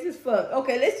crazy as fuck.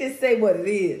 Okay, let's just say what it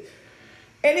is.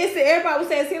 And then everybody was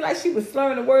saying it seemed like she was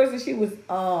slurring the words and she was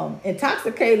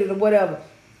intoxicated or whatever.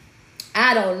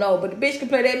 I don't know, but the bitch can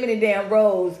play that many damn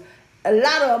roles. A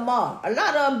lot of them are. A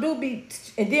lot of them do be.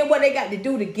 And then what they got to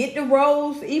do to get the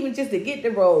roles, even just to get the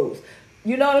roles.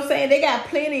 You know what I'm saying? They got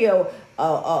plenty of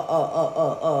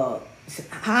Harvey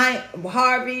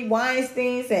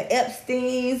Weinsteins and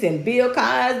Epsteins and Bill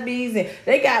Cosby's, and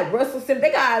they got Russell Simmons.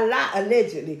 They got a lot,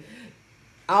 allegedly.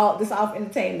 All this off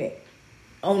entertainment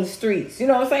on the streets. You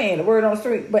know what I'm saying? The word on the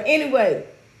street. But anyway,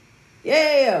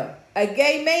 yeah, a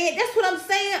gay man. That's what I'm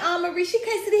saying, Amory. She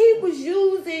can't say that he was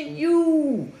using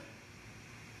you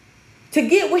to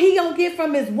get what he gonna get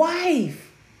from his wife.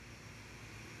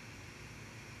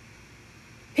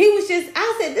 He was just,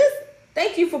 I said, this,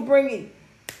 thank you for bringing,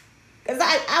 because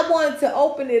I wanted to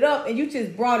open it up and you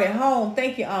just brought it home.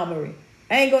 Thank you, Amory.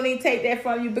 I ain't gonna even take that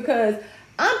from you because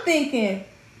I'm thinking,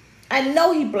 I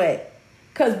know he black.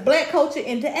 Because black culture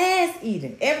into ass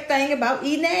eating. Everything about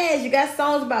eating ass. You got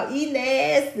songs about eating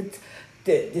ass.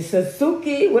 The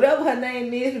Suzuki, whatever her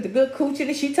name is, with the good coochie,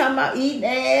 and she talking about eating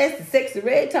ass. The Sexy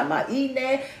Red talking about eating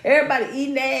ass. Everybody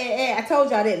eating ass. I told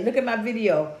y'all that. Look at my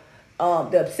video.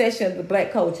 The obsession with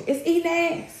black culture. It's eating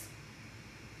ass.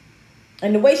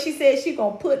 And the way she said she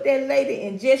gonna put that lady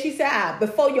in jail, she said,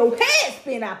 before your head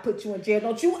spin, I put you in jail.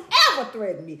 Don't you ever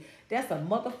threaten me. That's a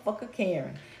motherfucker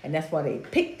Karen. And that's why they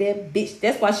picked that bitch.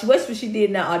 That's what she did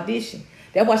in the audition.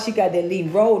 That's why she got that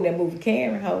lead role in that movie,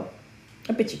 Karen, ho.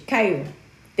 I bet you Karen.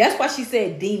 That's why she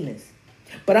said demons.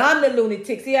 But I'm the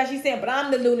lunatic. See how she said, but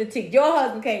I'm the lunatic. Your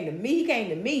husband came to me. He came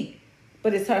to me.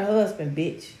 But it's her husband,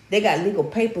 bitch. They got legal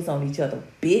papers on each other,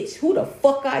 bitch. Who the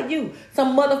fuck are you?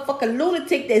 Some motherfucking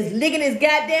lunatic that's licking his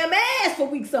goddamn ass for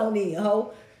weeks on end,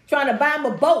 ho. Trying to buy him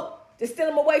a boat to steal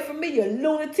him away from me, you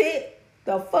lunatic.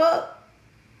 The fuck?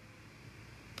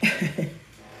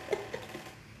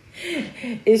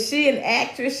 Is she an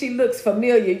actress? She looks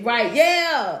familiar, right?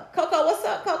 Yeah. Coco, what's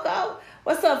up, Coco?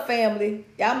 What's up, family?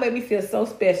 Y'all made me feel so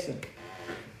special.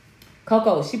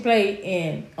 Coco, she played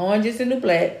in Orange is the New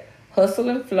Black, Hustle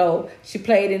and Flow. She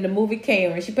played in the movie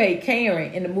Karen. She played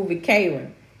Karen in the movie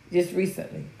Karen just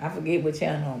recently. I forget what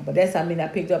channel on, but that's how many I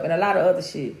picked up, and a lot of other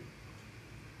shit.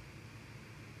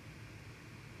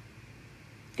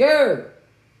 Girl,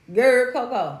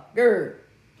 Coco, girl.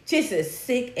 She's as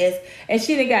sick as, and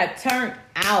she done got turned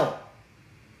out.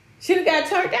 She might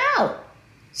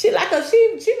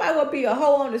well be a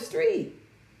hoe on the street.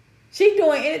 She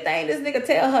doing anything this nigga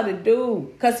tell her to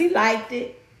do, cause he liked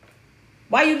it.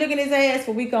 Why you looking his ass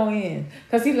for week on end?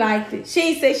 Cause he liked it. She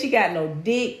ain't say she got no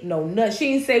dick, no nut.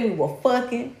 She ain't say we were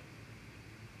fucking.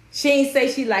 She ain't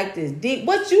say she liked his dick.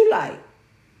 What you like?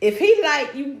 If he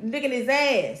like you licking his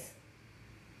ass,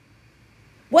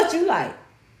 what you like?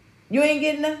 You ain't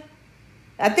getting her?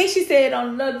 I think she said on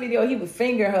another video he would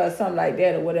finger her or something like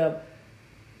that or whatever.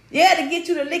 Yeah, to get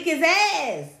you to lick his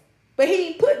ass. But he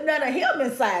ain't putting none of him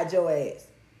inside your ass.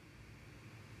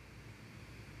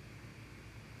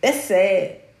 That's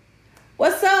sad.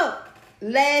 What's up,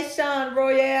 Last Sean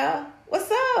Royale?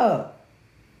 What's up?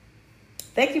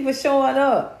 Thank you for showing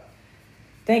up.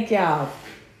 Thank y'all.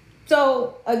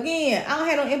 So, again, I don't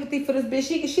have no empathy for this bitch.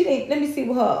 She didn't, let me see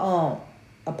what her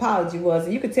apology was.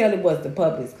 And you could tell it was the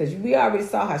public because we already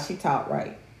saw how she talked,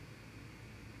 right?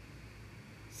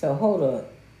 So, hold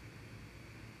up.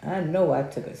 I know I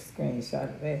took a screenshot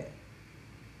of that.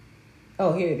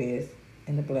 Oh, here it is.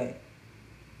 In the black.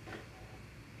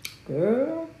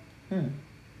 Girl.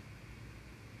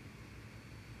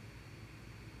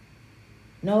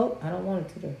 No, I don't want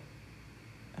it to the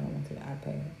iPad. I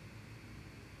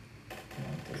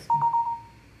want this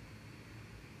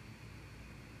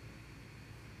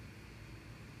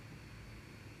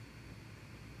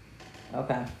one.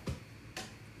 Okay.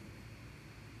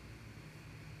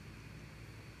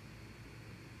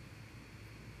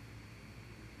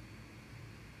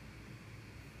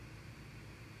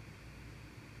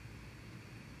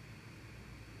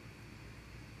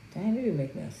 Dang, they be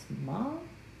making us small.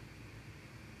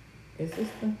 Is this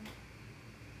the...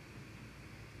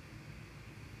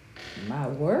 My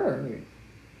word.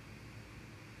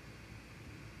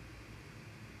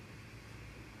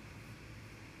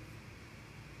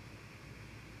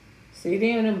 See,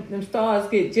 then them stars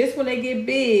get, just when they get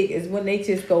big is when they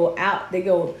just go out. They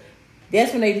go,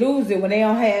 that's when they lose it, when they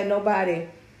don't have nobody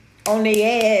on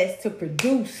their ass to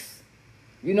produce.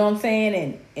 You know what I'm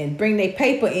saying? And bring their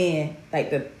paper in. Like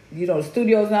the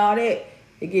studios and all that.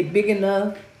 They get big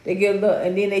enough. They get a little,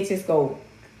 and then they just go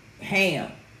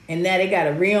ham. And now they got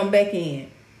to reel them back in.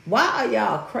 Why are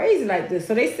y'all crazy like this?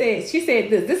 So she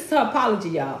said this is her apology,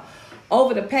 y'all.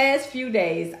 Over the past few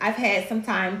days, I've had some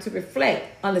time to reflect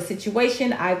on the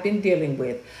situation I've been dealing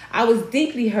with. I was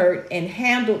deeply hurt and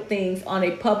handled things on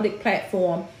a public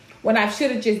platform when I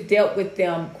should have just dealt with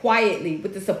them quietly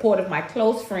with the support of my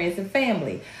close friends and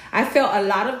family. I felt a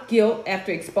lot of guilt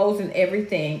after exposing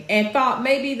everything and thought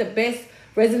maybe the best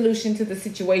resolution to the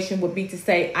situation would be to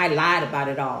say I lied about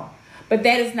it all. But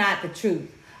that is not the truth.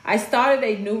 I started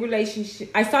a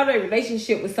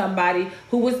relationship with somebody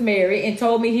who was married and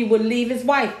told me he would leave his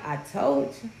wife. I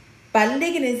told you. By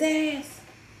licking his ass.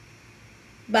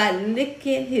 By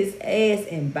licking his ass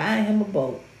and buying him a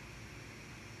boat.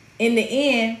 In the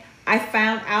end, I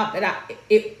found out that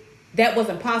that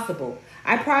wasn't possible.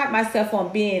 I pride myself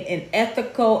on being an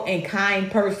ethical and kind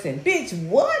person. Bitch,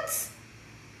 what?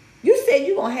 You said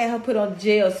you gonna have her put on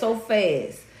jail so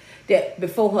fast that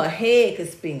before her head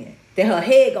could spin. That her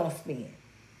head gonna spin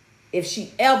if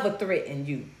she ever threatened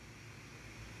you.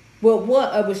 Well,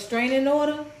 what? A restraining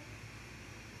order?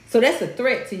 So that's a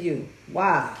threat to you.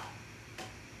 Wow.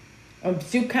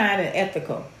 You kind and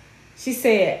ethical. She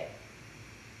said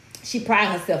she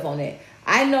prides herself on that.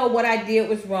 I know what I did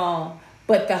was wrong,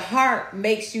 but the heart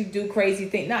makes you do crazy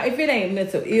things. Now, if it ain't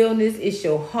mental illness, it's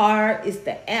your heart, it's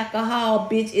the alcohol,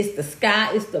 bitch, it's the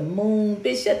sky, it's the moon.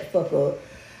 Bitch, shut the fuck up.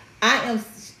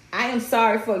 I am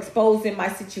sorry for exposing my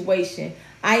situation.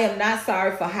 I am not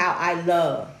sorry for how I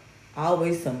love.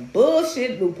 Always some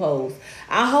bullshit loopholes.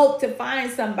 I hope to find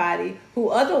somebody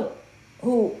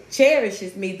who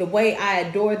cherishes me the way I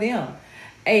adore them.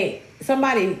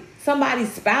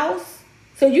 Somebody's spouse.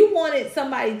 So you wanted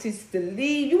somebody to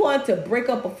leave. You wanted to break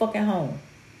up a fucking home.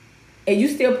 And you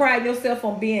still pride yourself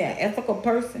on being an ethical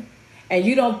person. And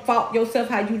you don't fault yourself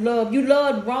how you love. You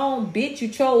loved wrong, bitch. You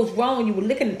chose wrong. You were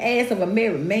licking the ass of a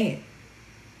married man.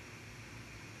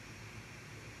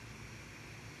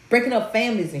 Breaking up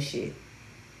families and shit.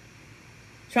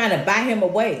 Trying to buy him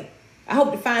away. I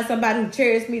hope to find somebody who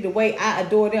cherishes me the way I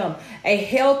adore them. A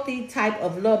healthy type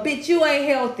of love. Bitch, you ain't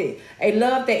healthy. A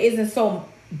love that isn't so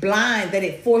blind that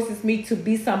it forces me to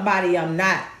be somebody I'm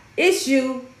not. It's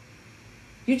you.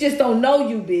 You just don't know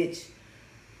you, bitch.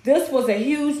 This was a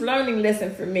huge learning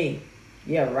lesson for me.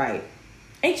 Yeah, right.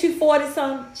 Ain't you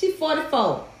 40-something? She's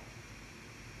 44.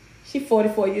 She's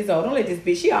 44 years old. Don't let this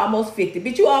bitch. She almost 50.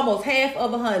 Bitch, you almost half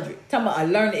of 100. Talking about a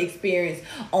learning experience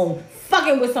on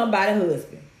fucking with somebody's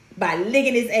husband. By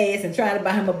licking his ass and trying to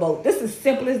buy him a boat. This is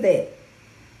simple as that.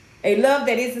 A love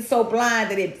that isn't so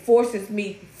blind that it forces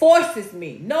me.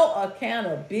 No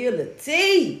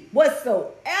accountability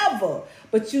whatsoever.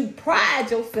 But you pride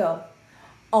yourself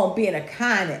on being a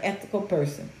kind and ethical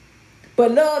person.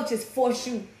 But love just forced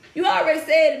you. You already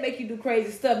said it make you do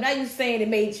crazy stuff. Now you saying it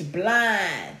made you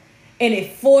blind. And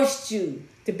it forced you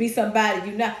to be somebody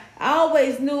you not. I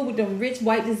always knew with them rich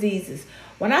white diseases.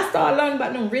 When I started learning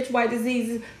about them rich white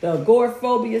diseases, the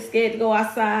agoraphobia, scared to go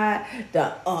outside,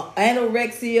 the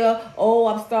anorexia,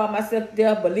 I'm starving myself to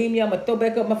death, bulimia, I'm going to throw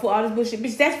back up my foot, all this bullshit.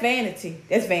 Bitch, that's vanity.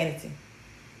 That's vanity.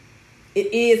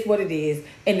 It is what it is.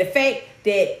 And the fact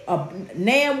that a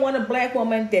black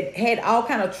woman that had all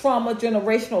kind of trauma,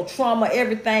 generational trauma,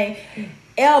 everything,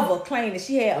 ever claimed that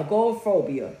she had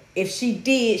agoraphobia. If she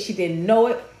did, she didn't know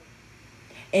it.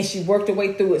 And she worked her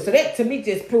way through it. So that to me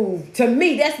just proved, to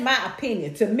me, that's my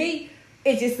opinion. To me,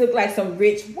 it just looked like some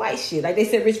rich white shit. Like they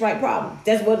said, rich white problems.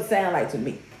 That's what it sounded like to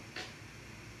me.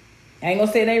 I ain't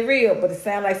gonna say it ain't real, but it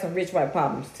sounded like some rich white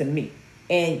problems to me.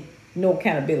 And no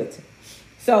accountability.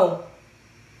 So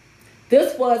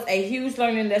this was a huge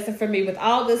learning lesson for me. With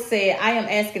all this said, I am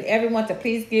asking everyone to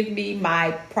please give me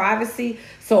my privacy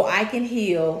so I can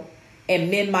heal and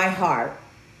mend my heart.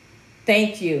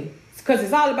 Thank you. Because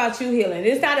it's all about you healing.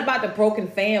 It's not about the broken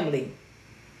family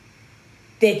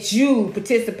that you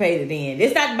participated in.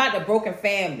 It's not about the broken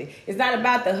family. It's not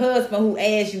about the husband who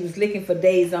asked you was licking for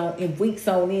days on and weeks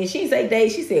on end. She didn't say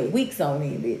days, she said weeks on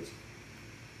end, bitch.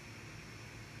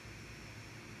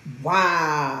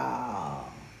 Wow.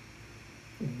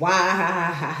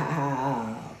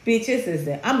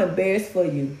 Bitch, I'm embarrassed for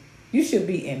you. You should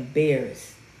be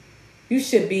embarrassed. You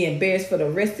should be embarrassed for the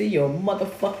rest of your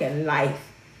motherfucking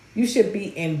life. You should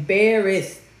be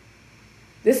embarrassed.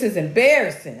 This is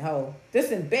embarrassing, ho. You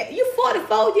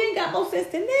 44, you ain't got more sense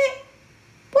than that.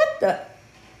 What the?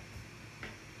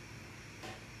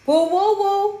 Woo, woo,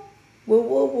 woo. Woo,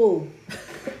 woo, woo.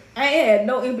 I ain't had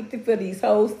no empathy for these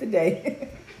hoes today.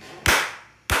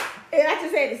 And I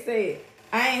just had to say it.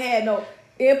 I ain't had no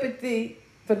empathy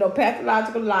for no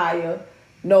pathological liar,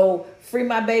 no free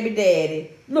my baby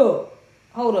daddy. Look,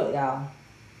 hold up, y'all.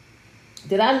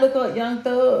 Did I look up Young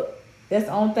Thug? That's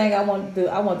the only thing I want to do.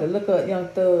 I want to look up Young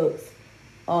Thug's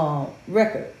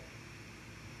record.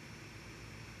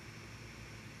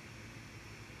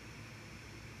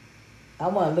 I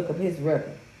want to look up his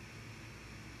record.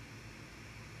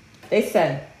 They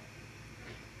say,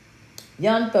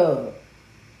 Young Thug,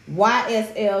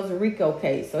 YSL's RICO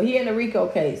case. So he in the RICO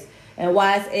case, and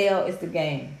YSL is the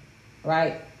game,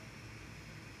 right?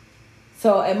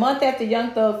 So a month after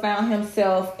Young Thug found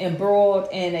himself embroiled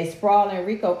in a sprawling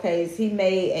RICO case, he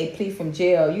made a plea from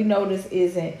jail. You know this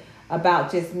isn't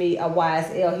about just me, a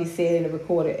YSL, he said in the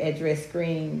recorded address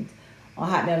screened on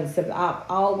Hot 97. I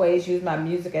always use my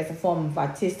music as a form of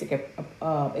artistic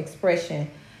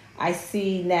expression. I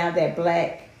see now that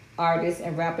black artists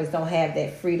and rappers don't have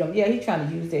that freedom. Yeah, he's trying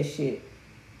to use that shit.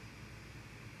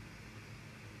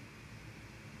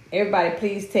 Everybody,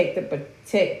 please take the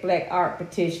Protect Black Art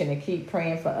petition and keep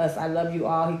praying for us. I love you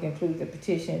all. He concludes the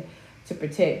petition to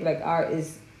protect black art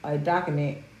is a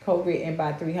document co-written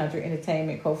by 300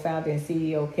 Entertainment co-founder and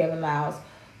CEO Kevin Liles,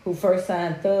 who first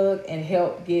signed Thug and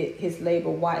helped get his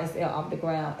label YSL off the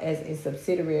ground as a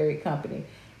subsidiary company,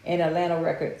 and Atlanta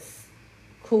Records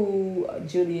Cool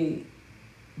Julie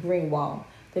Greenwald.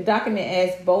 The document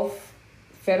asks both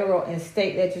federal and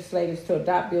state legislators to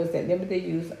adopt bills that limit the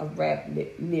use of rap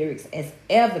lyrics as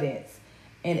evidence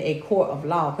in a court of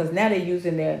law, because now they're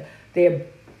using their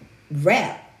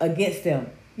rap against them.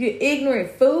 You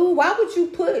ignorant fool. Why would you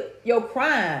put your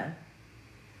crime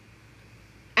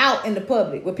out in the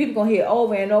public where people gonna hear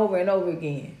over and over and over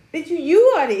again?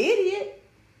 You are the idiot.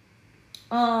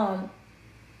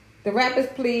 The rapper's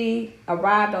plea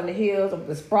arrived on the heels of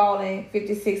the sprawling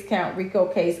 56-count RICO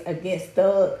case against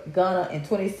Thug, Gunna, and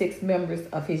 26 members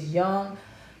of his Young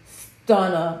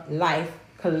Stunner Life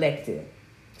Collective.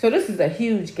 So this is a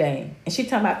huge game. And she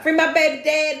talking about, free my baby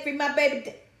dad, free my baby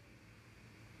dad.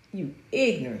 You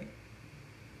ignorant.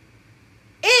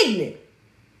 Ignorant.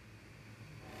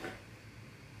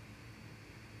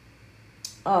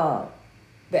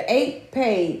 The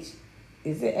 8-page,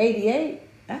 is it 88?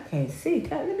 I can't see.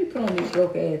 God, let me put on these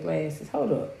broke ass glasses.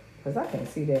 Hold up. Because I can't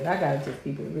see that. I got to just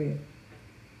keep it real.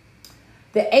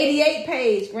 The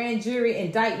 88-page grand jury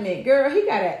indictment. Girl, he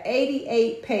got an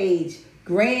 88-page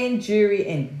grand jury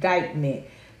indictment.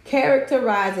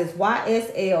 Characterizes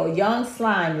YSL, Young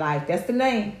Slime Life. That's the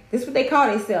name. This is what they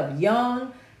call themselves.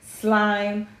 Young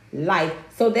Slime Life.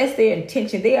 So that's their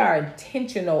intention. They are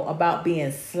intentional about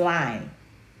being slime.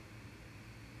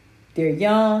 They're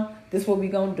young. This is what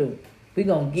we're going to do. We're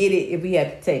going to get it if we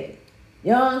have to take it.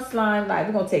 Young Slime Life.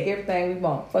 We're going to take everything we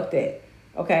want. Fuck that.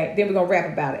 Okay? Then we're going to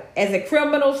rap about it. As a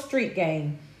criminal street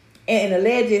gang, and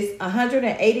alleges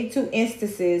 182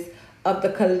 instances of the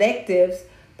collectives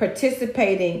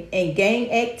participating in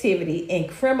gang activity and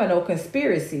criminal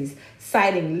conspiracies,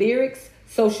 citing lyrics,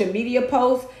 social media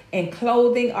posts, and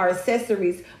clothing or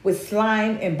accessories with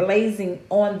slime emblazoned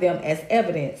on them as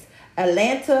evidence.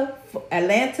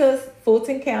 Atlanta's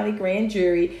Fulton County grand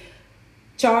jury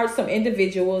charged some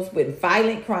individuals with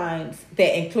violent crimes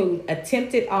that include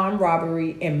attempted armed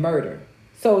robbery and murder.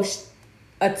 So,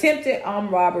 attempted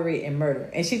armed robbery and murder.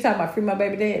 And she talking about free my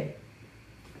baby daddy.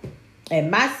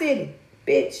 In my city,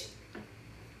 bitch.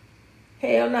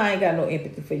 Hell no, I ain't got no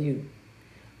empathy for you.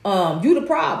 You the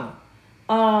problem.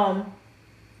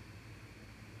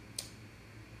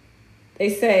 They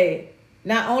say,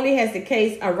 not only has the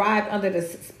case arrived under the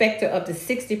specter of the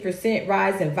 60%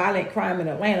 rise in violent crime in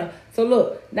Atlanta. So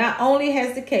look, not only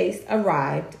has the case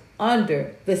arrived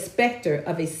under the specter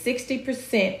of a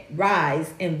 60%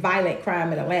 rise in violent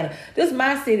crime in Atlanta. This is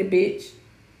my city, bitch.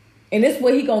 And this is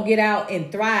where he gonna get out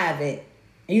and thrive at.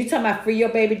 And you talking about free your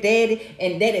baby daddy,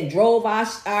 and that and drove our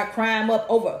crime up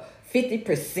over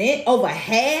 50%, over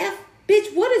half?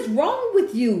 Bitch, what is wrong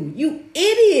with you? You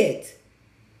idiot.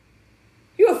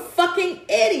 You're a fucking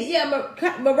idiot.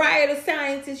 Yeah, Mariah the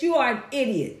Scientist, you are an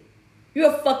idiot.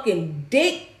 You're a fucking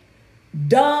dick,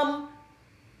 dumb,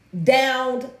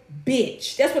 downed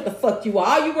bitch. That's what the fuck you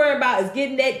are. All you worry about is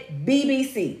getting that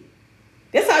BBC.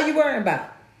 That's all you worry about.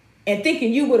 And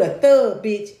thinking you with a thug,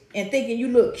 bitch, and thinking you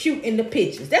look cute in the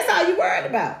pictures. That's all you worried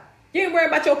about. You ain't worried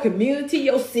about your community,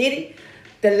 your city,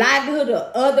 the livelihood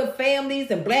of other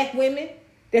families and black women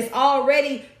that's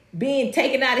already being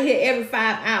taken out of here every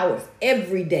 5 hours,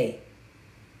 every day.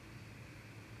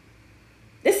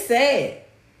 It's sad.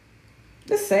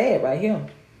 It's sad right here.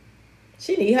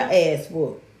 She need her ass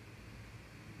whooped.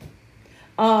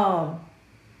 And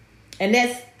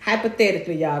that's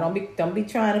hypothetically, y'all. Don't be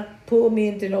trying to pull me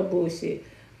into no bullshit.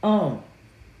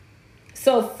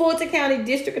 So Fulton County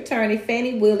District Attorney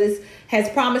Fannie Willis has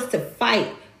promised to fight,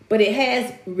 but it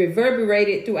has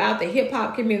reverberated throughout the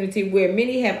hip-hop community, where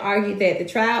many have argued that the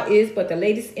trial is but the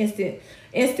latest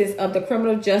instance of the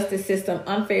criminal justice system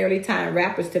unfairly tying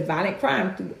rappers to violent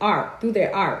crime through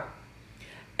their art.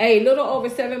 A little over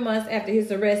 7 months after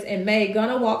his arrest in May,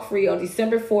 Gunna walked free on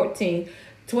December 14,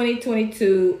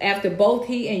 2022, after both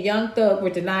he and Young Thug were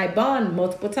denied bond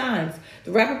multiple times.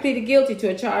 The rapper pleaded guilty to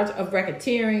a charge of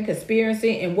racketeering,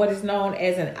 conspiracy, and what is known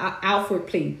as an Alford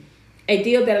plea, a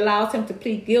deal that allows him to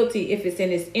plead guilty if it's in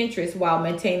his interest while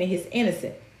maintaining his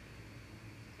innocence.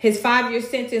 His 5-year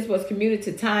sentence was commuted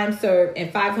to time served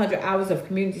and 500 hours of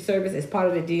community service as part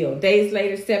of the deal. Days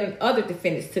later, 7 other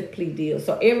defendants took plea deals.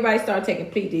 So everybody started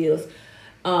taking plea deals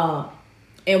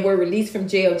and were released from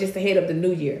jail just ahead of the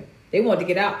new year. They wanted to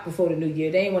get out before the new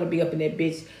year. They didn't want to be up in that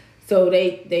bitch. So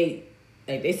they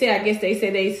say, I guess they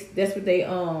say that's what they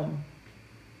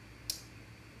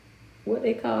what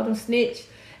they call them, snitch.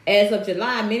 As of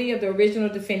July, many of the original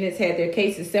defendants had their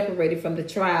cases separated from the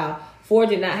trial. 4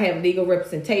 did not have legal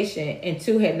representation, and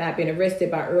 2 had not been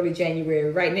arrested by early January.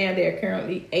 Right now, there are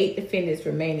currently 8 defendants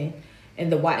remaining in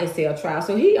the YSL trial.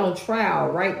 So he on trial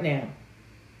right now.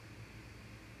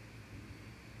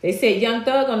 They said Young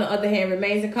Thug, on the other hand,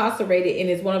 remains incarcerated and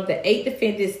is one of the 8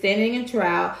 defendants standing in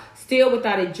trial, still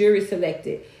without a jury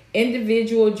selected.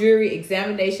 Individual jury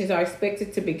examinations are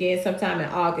expected to begin sometime in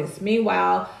August.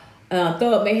 Meanwhile,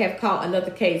 Thug may have caught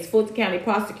another case. Fulton County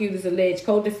prosecutors allege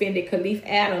co-defendant Khalif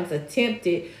Adams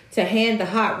attempted to hand the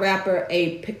hot rapper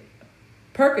a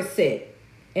Percocet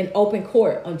in open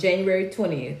court on January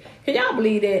 20th. Can y'all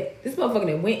believe that? This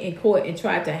motherfucker went in court and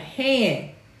tried to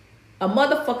hand a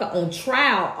motherfucker on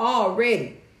trial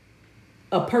already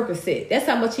a Percocet. That's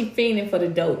how much he fiending for the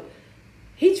dope.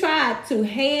 He tried to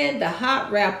hand the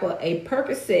hot rapper a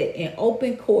Percocet in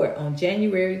open court on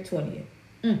January 20th.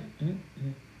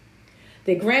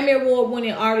 The Grammy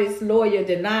Award-winning artist lawyer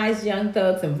denies Young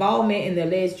Thug's involvement in the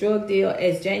alleged drug deal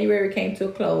as January came to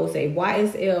a close. A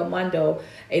YSL Mondo,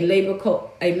 a label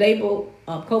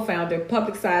co-founder,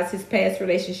 publicized his past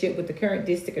relationship with the current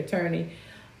district attorney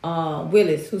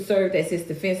Willis, who served as his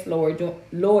defense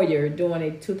lawyer during a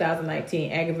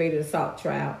 2019 aggravated assault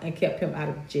trial and kept him out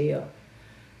of jail.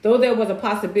 Though there was a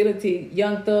possibility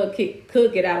Young Thug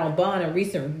could get out on bond in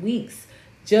recent weeks,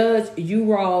 Judge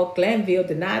Ural Glanville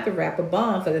denied the rapper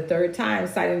bond for the 3rd time,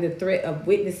 citing the threat of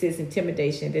witnesses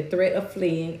intimidation, the threat of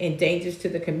fleeing, and dangers to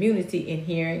the community in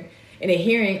a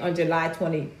hearing on July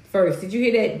 21st. Did you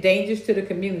hear that? Dangers to the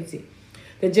community.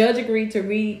 The judge agreed to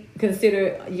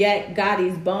reconsider Yak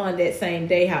Gotti's bond that same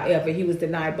day. However, he was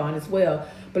denied bond as well.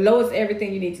 Below is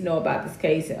everything you need to know about this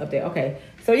case and update. Okay,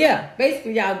 so yeah,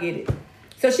 basically y'all get it.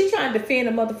 So she trying to defend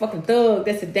a motherfucking thug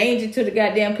that's a danger to the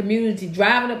goddamn community,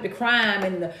 driving up the crime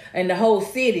in the whole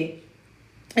city.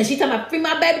 And she talking about, free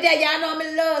my baby dad, y'all know I'm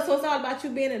in love. So it's all about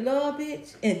you being in love,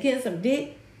 bitch, and getting some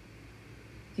dick.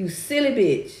 You silly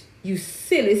bitch. You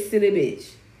silly, silly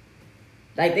bitch.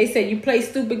 Like they say, you play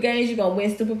stupid games, you're going to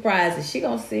win stupid prizes. She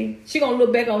going to see. She going to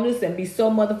look back on this and be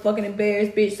so motherfucking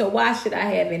embarrassed, bitch. So why should I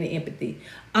have any empathy?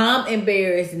 I'm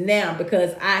embarrassed now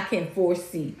because I can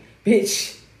foresee,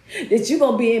 bitch, that you're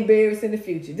going to be embarrassed in the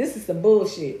future. This is some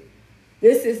bullshit.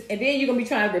 And then you're going to be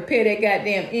trying to repair that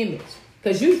goddamn image.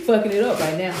 Because you fucking it up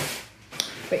right now.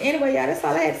 But anyway, y'all, that's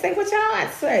all I had to say. What y'all got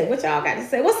to say? What y'all got to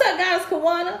say? What's up, guys?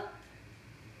 Kawana?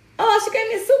 Oh, she gave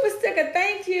me a super sticker.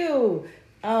 Thank you.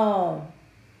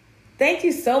 Thank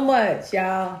you so much,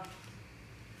 y'all.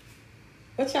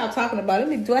 What y'all talking about?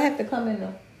 Do I have to come in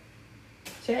the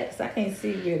chat? Because I can't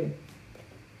see really.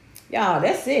 Y'all,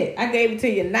 that's it. I gave it to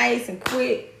you nice and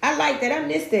quick. I like that. I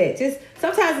missed that. Just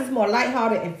sometimes it's more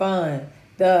lighthearted and fun.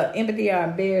 The Empathy or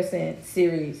Embarrassing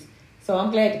series. So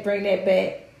I'm glad to bring that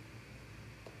back.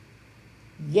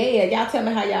 Yeah, y'all tell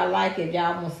me how y'all like it. If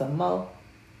y'all want some more.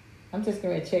 I'm just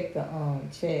going to check the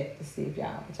chat to see if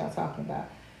what y'all talking about.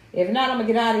 If not, I'm going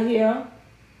to get out of here.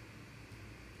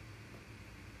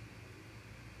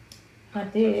 I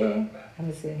did. Let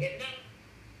me see.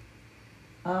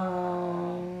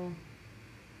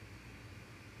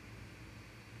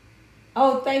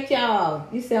 Oh, thank y'all.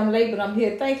 You say I'm late, but I'm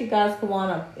here. Thank you guys,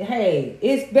 Kawana. Hey,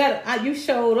 it's better. You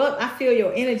showed up. I feel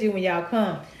your energy when y'all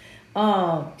come.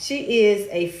 She is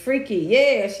a freaky.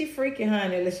 Yeah, she freaky,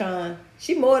 honey, LaShawn.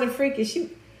 She more than freaky.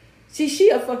 She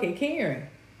a fucking Karen.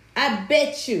 I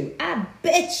bet you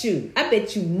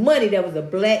money that was a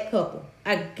black couple.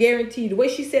 I guarantee you. The way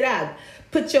she said, I'd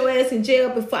put your ass in jail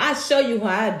before I show you how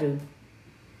I do.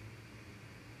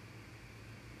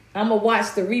 I'm going to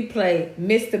watch the replay,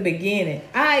 miss the beginning.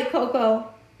 All right,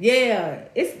 Coco. Yeah,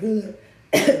 it's good.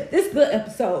 This good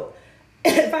episode.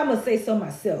 If I must say so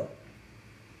myself.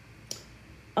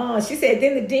 She said,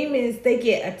 then the demons, they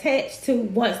get attached to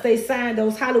once they sign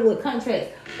those Hollywood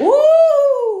contracts.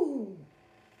 Ooh.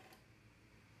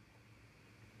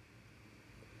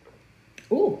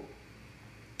 Ooh.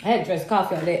 I had to drink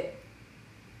coffee on that.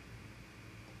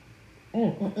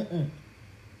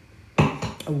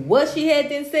 What she had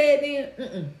then said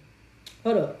then?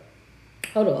 Hold up.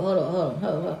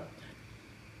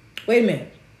 Wait a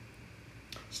minute.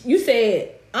 You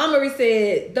said, Amory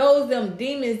said, those them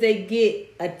demons they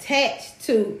get attached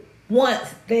to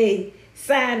once they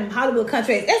sign them Hollywood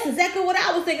contracts. That's exactly what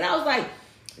I was thinking. I was like,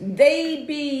 they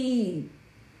be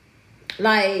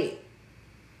like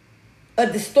a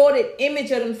distorted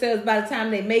image of themselves by the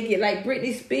time they make it, like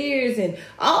Britney Spears and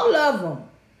all of them.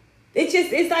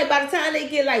 It's like by the time they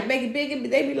get like make it bigger,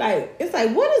 they be like, it's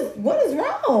like, what is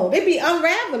wrong? They be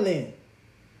unraveling.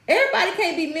 Everybody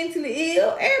can't be mentally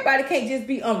ill. Everybody can't just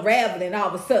be unraveling all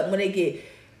of a sudden when they get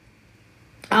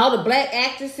all the black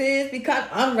actresses become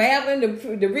unraveling,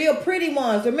 the real pretty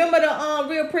ones. Remember the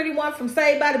real pretty one from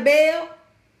Saved by the Bell?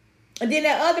 And then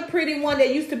that other pretty one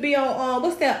that used to be on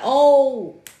what's that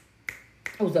old?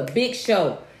 It was a big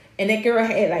show. And that girl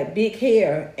had like big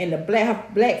hair and her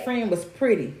black friend was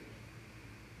pretty.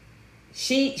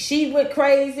 She went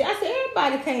crazy. I said,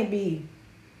 everybody can't be.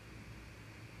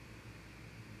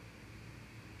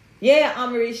 Yeah,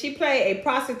 Amory, she played a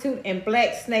prostitute in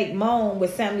Black Snake Moan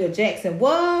with Samuel Jackson.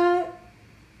 What?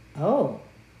 Oh.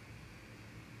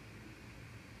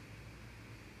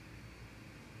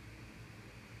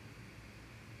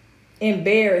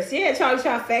 Embarrassed. Yeah, Charlie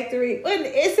Shop Factory.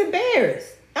 It's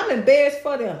embarrassed. I'm embarrassed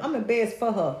for them. I'm embarrassed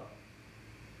for her.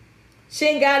 She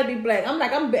ain't got to be black. I'm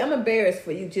like, I'm embarrassed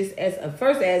for you just as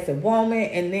a woman,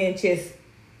 and then just,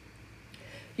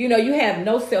 you have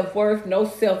no self-worth, no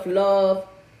self-love,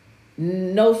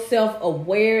 no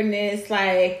self-awareness.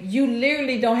 Like, you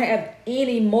literally don't have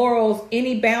any morals,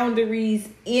 any boundaries,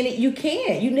 you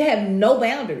can't. You have no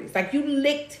boundaries. Like, you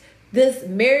licked this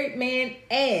married man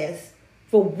ass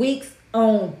for weeks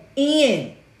on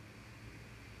end,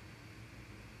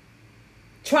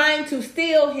 trying to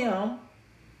steal him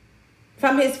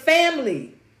from his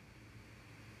family,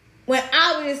 when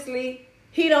obviously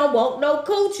he don't want no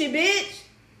coochie, bitch.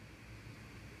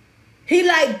 He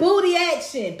like booty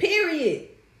action, period.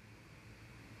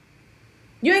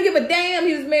 You ain't give a damn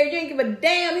he was married. You ain't give a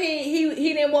damn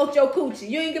he didn't want your coochie.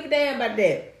 You ain't give a damn about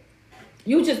that.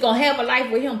 You just gonna have a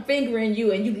life with him fingering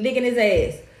you and you licking his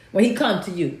ass when he come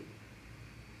to you.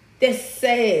 That's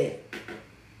sad.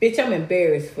 Bitch, I'm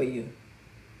embarrassed for you.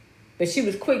 But she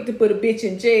was quick to put a bitch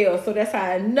in jail, so that's how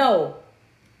I know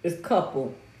this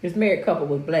married couple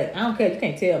was black. I don't care. You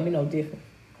can't tell me no different.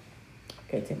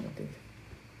 Can't tell me no different.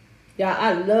 Y'all,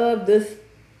 I love this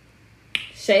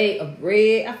shade of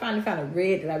red. I finally found a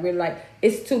red that I really like.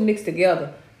 It's two mixed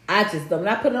together. I just love it. When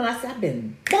I put it on, I said, I've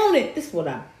been wanting it. This is what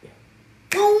I've been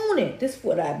wanting. This is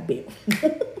what I've been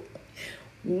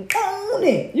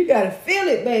wanting. You got to feel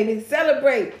it, baby.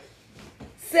 Celebrate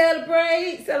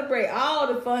all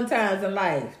the fun times in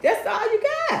life. That's all you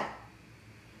got.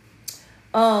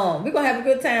 We're going to have a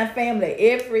good time, family,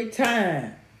 every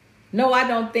time. No, I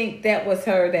don't think that was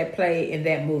her that played in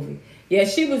that movie. Yeah,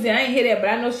 she was in, I ain't hear that, but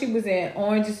I know she was in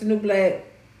Orange is the New Black,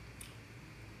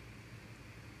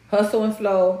 Hustle and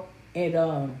Flow,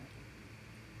 and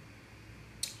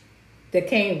The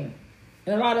Kingdom,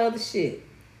 and a lot of other shit.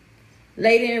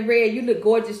 Lady in Red, you look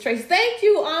gorgeous, Trace. Thank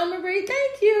you, Marie.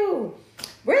 Thank you.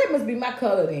 Red must be my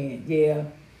color then. Yeah.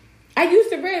 I used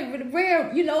to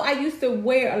I used to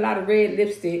wear a lot of red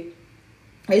lipstick.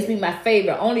 It used to be my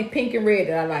favorite. Only pink and red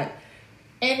that I like.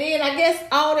 And then I guess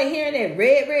all the hearing that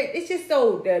red, it's just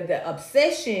so the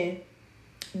obsession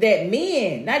that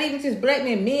men, not even just black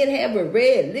men have with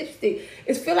red lipstick.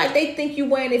 It's feel like they think you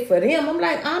wearing it for them. I'm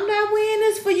like, I'm not wearing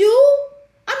this for you.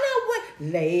 I'm not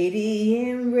wearing Lady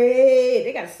in Red.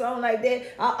 They got a song like that.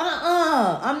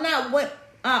 I'm not wearing.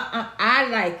 I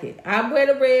like it. I wear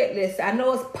the red list. I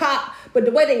know it's pop, but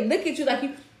the way they look at you like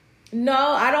you. No,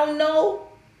 I don't know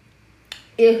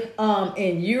if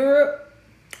in Europe,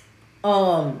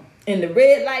 in the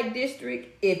red light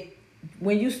district, if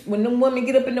when them women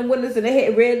get up in the windows and they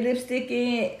had red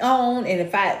lipstick on, and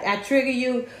if I trigger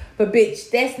you, but bitch,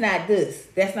 that's not this.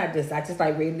 I just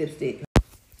like red lipstick.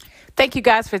 Thank you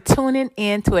guys for tuning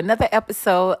in to another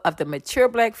episode of the Mature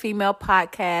Black Female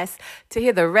Podcast. To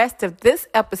hear the rest of this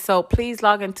episode, please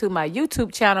log into my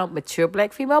YouTube channel, Mature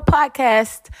Black Female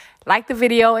Podcast. Like the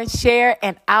video and share,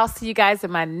 and I'll see you guys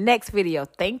in my next video.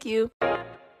 Thank you.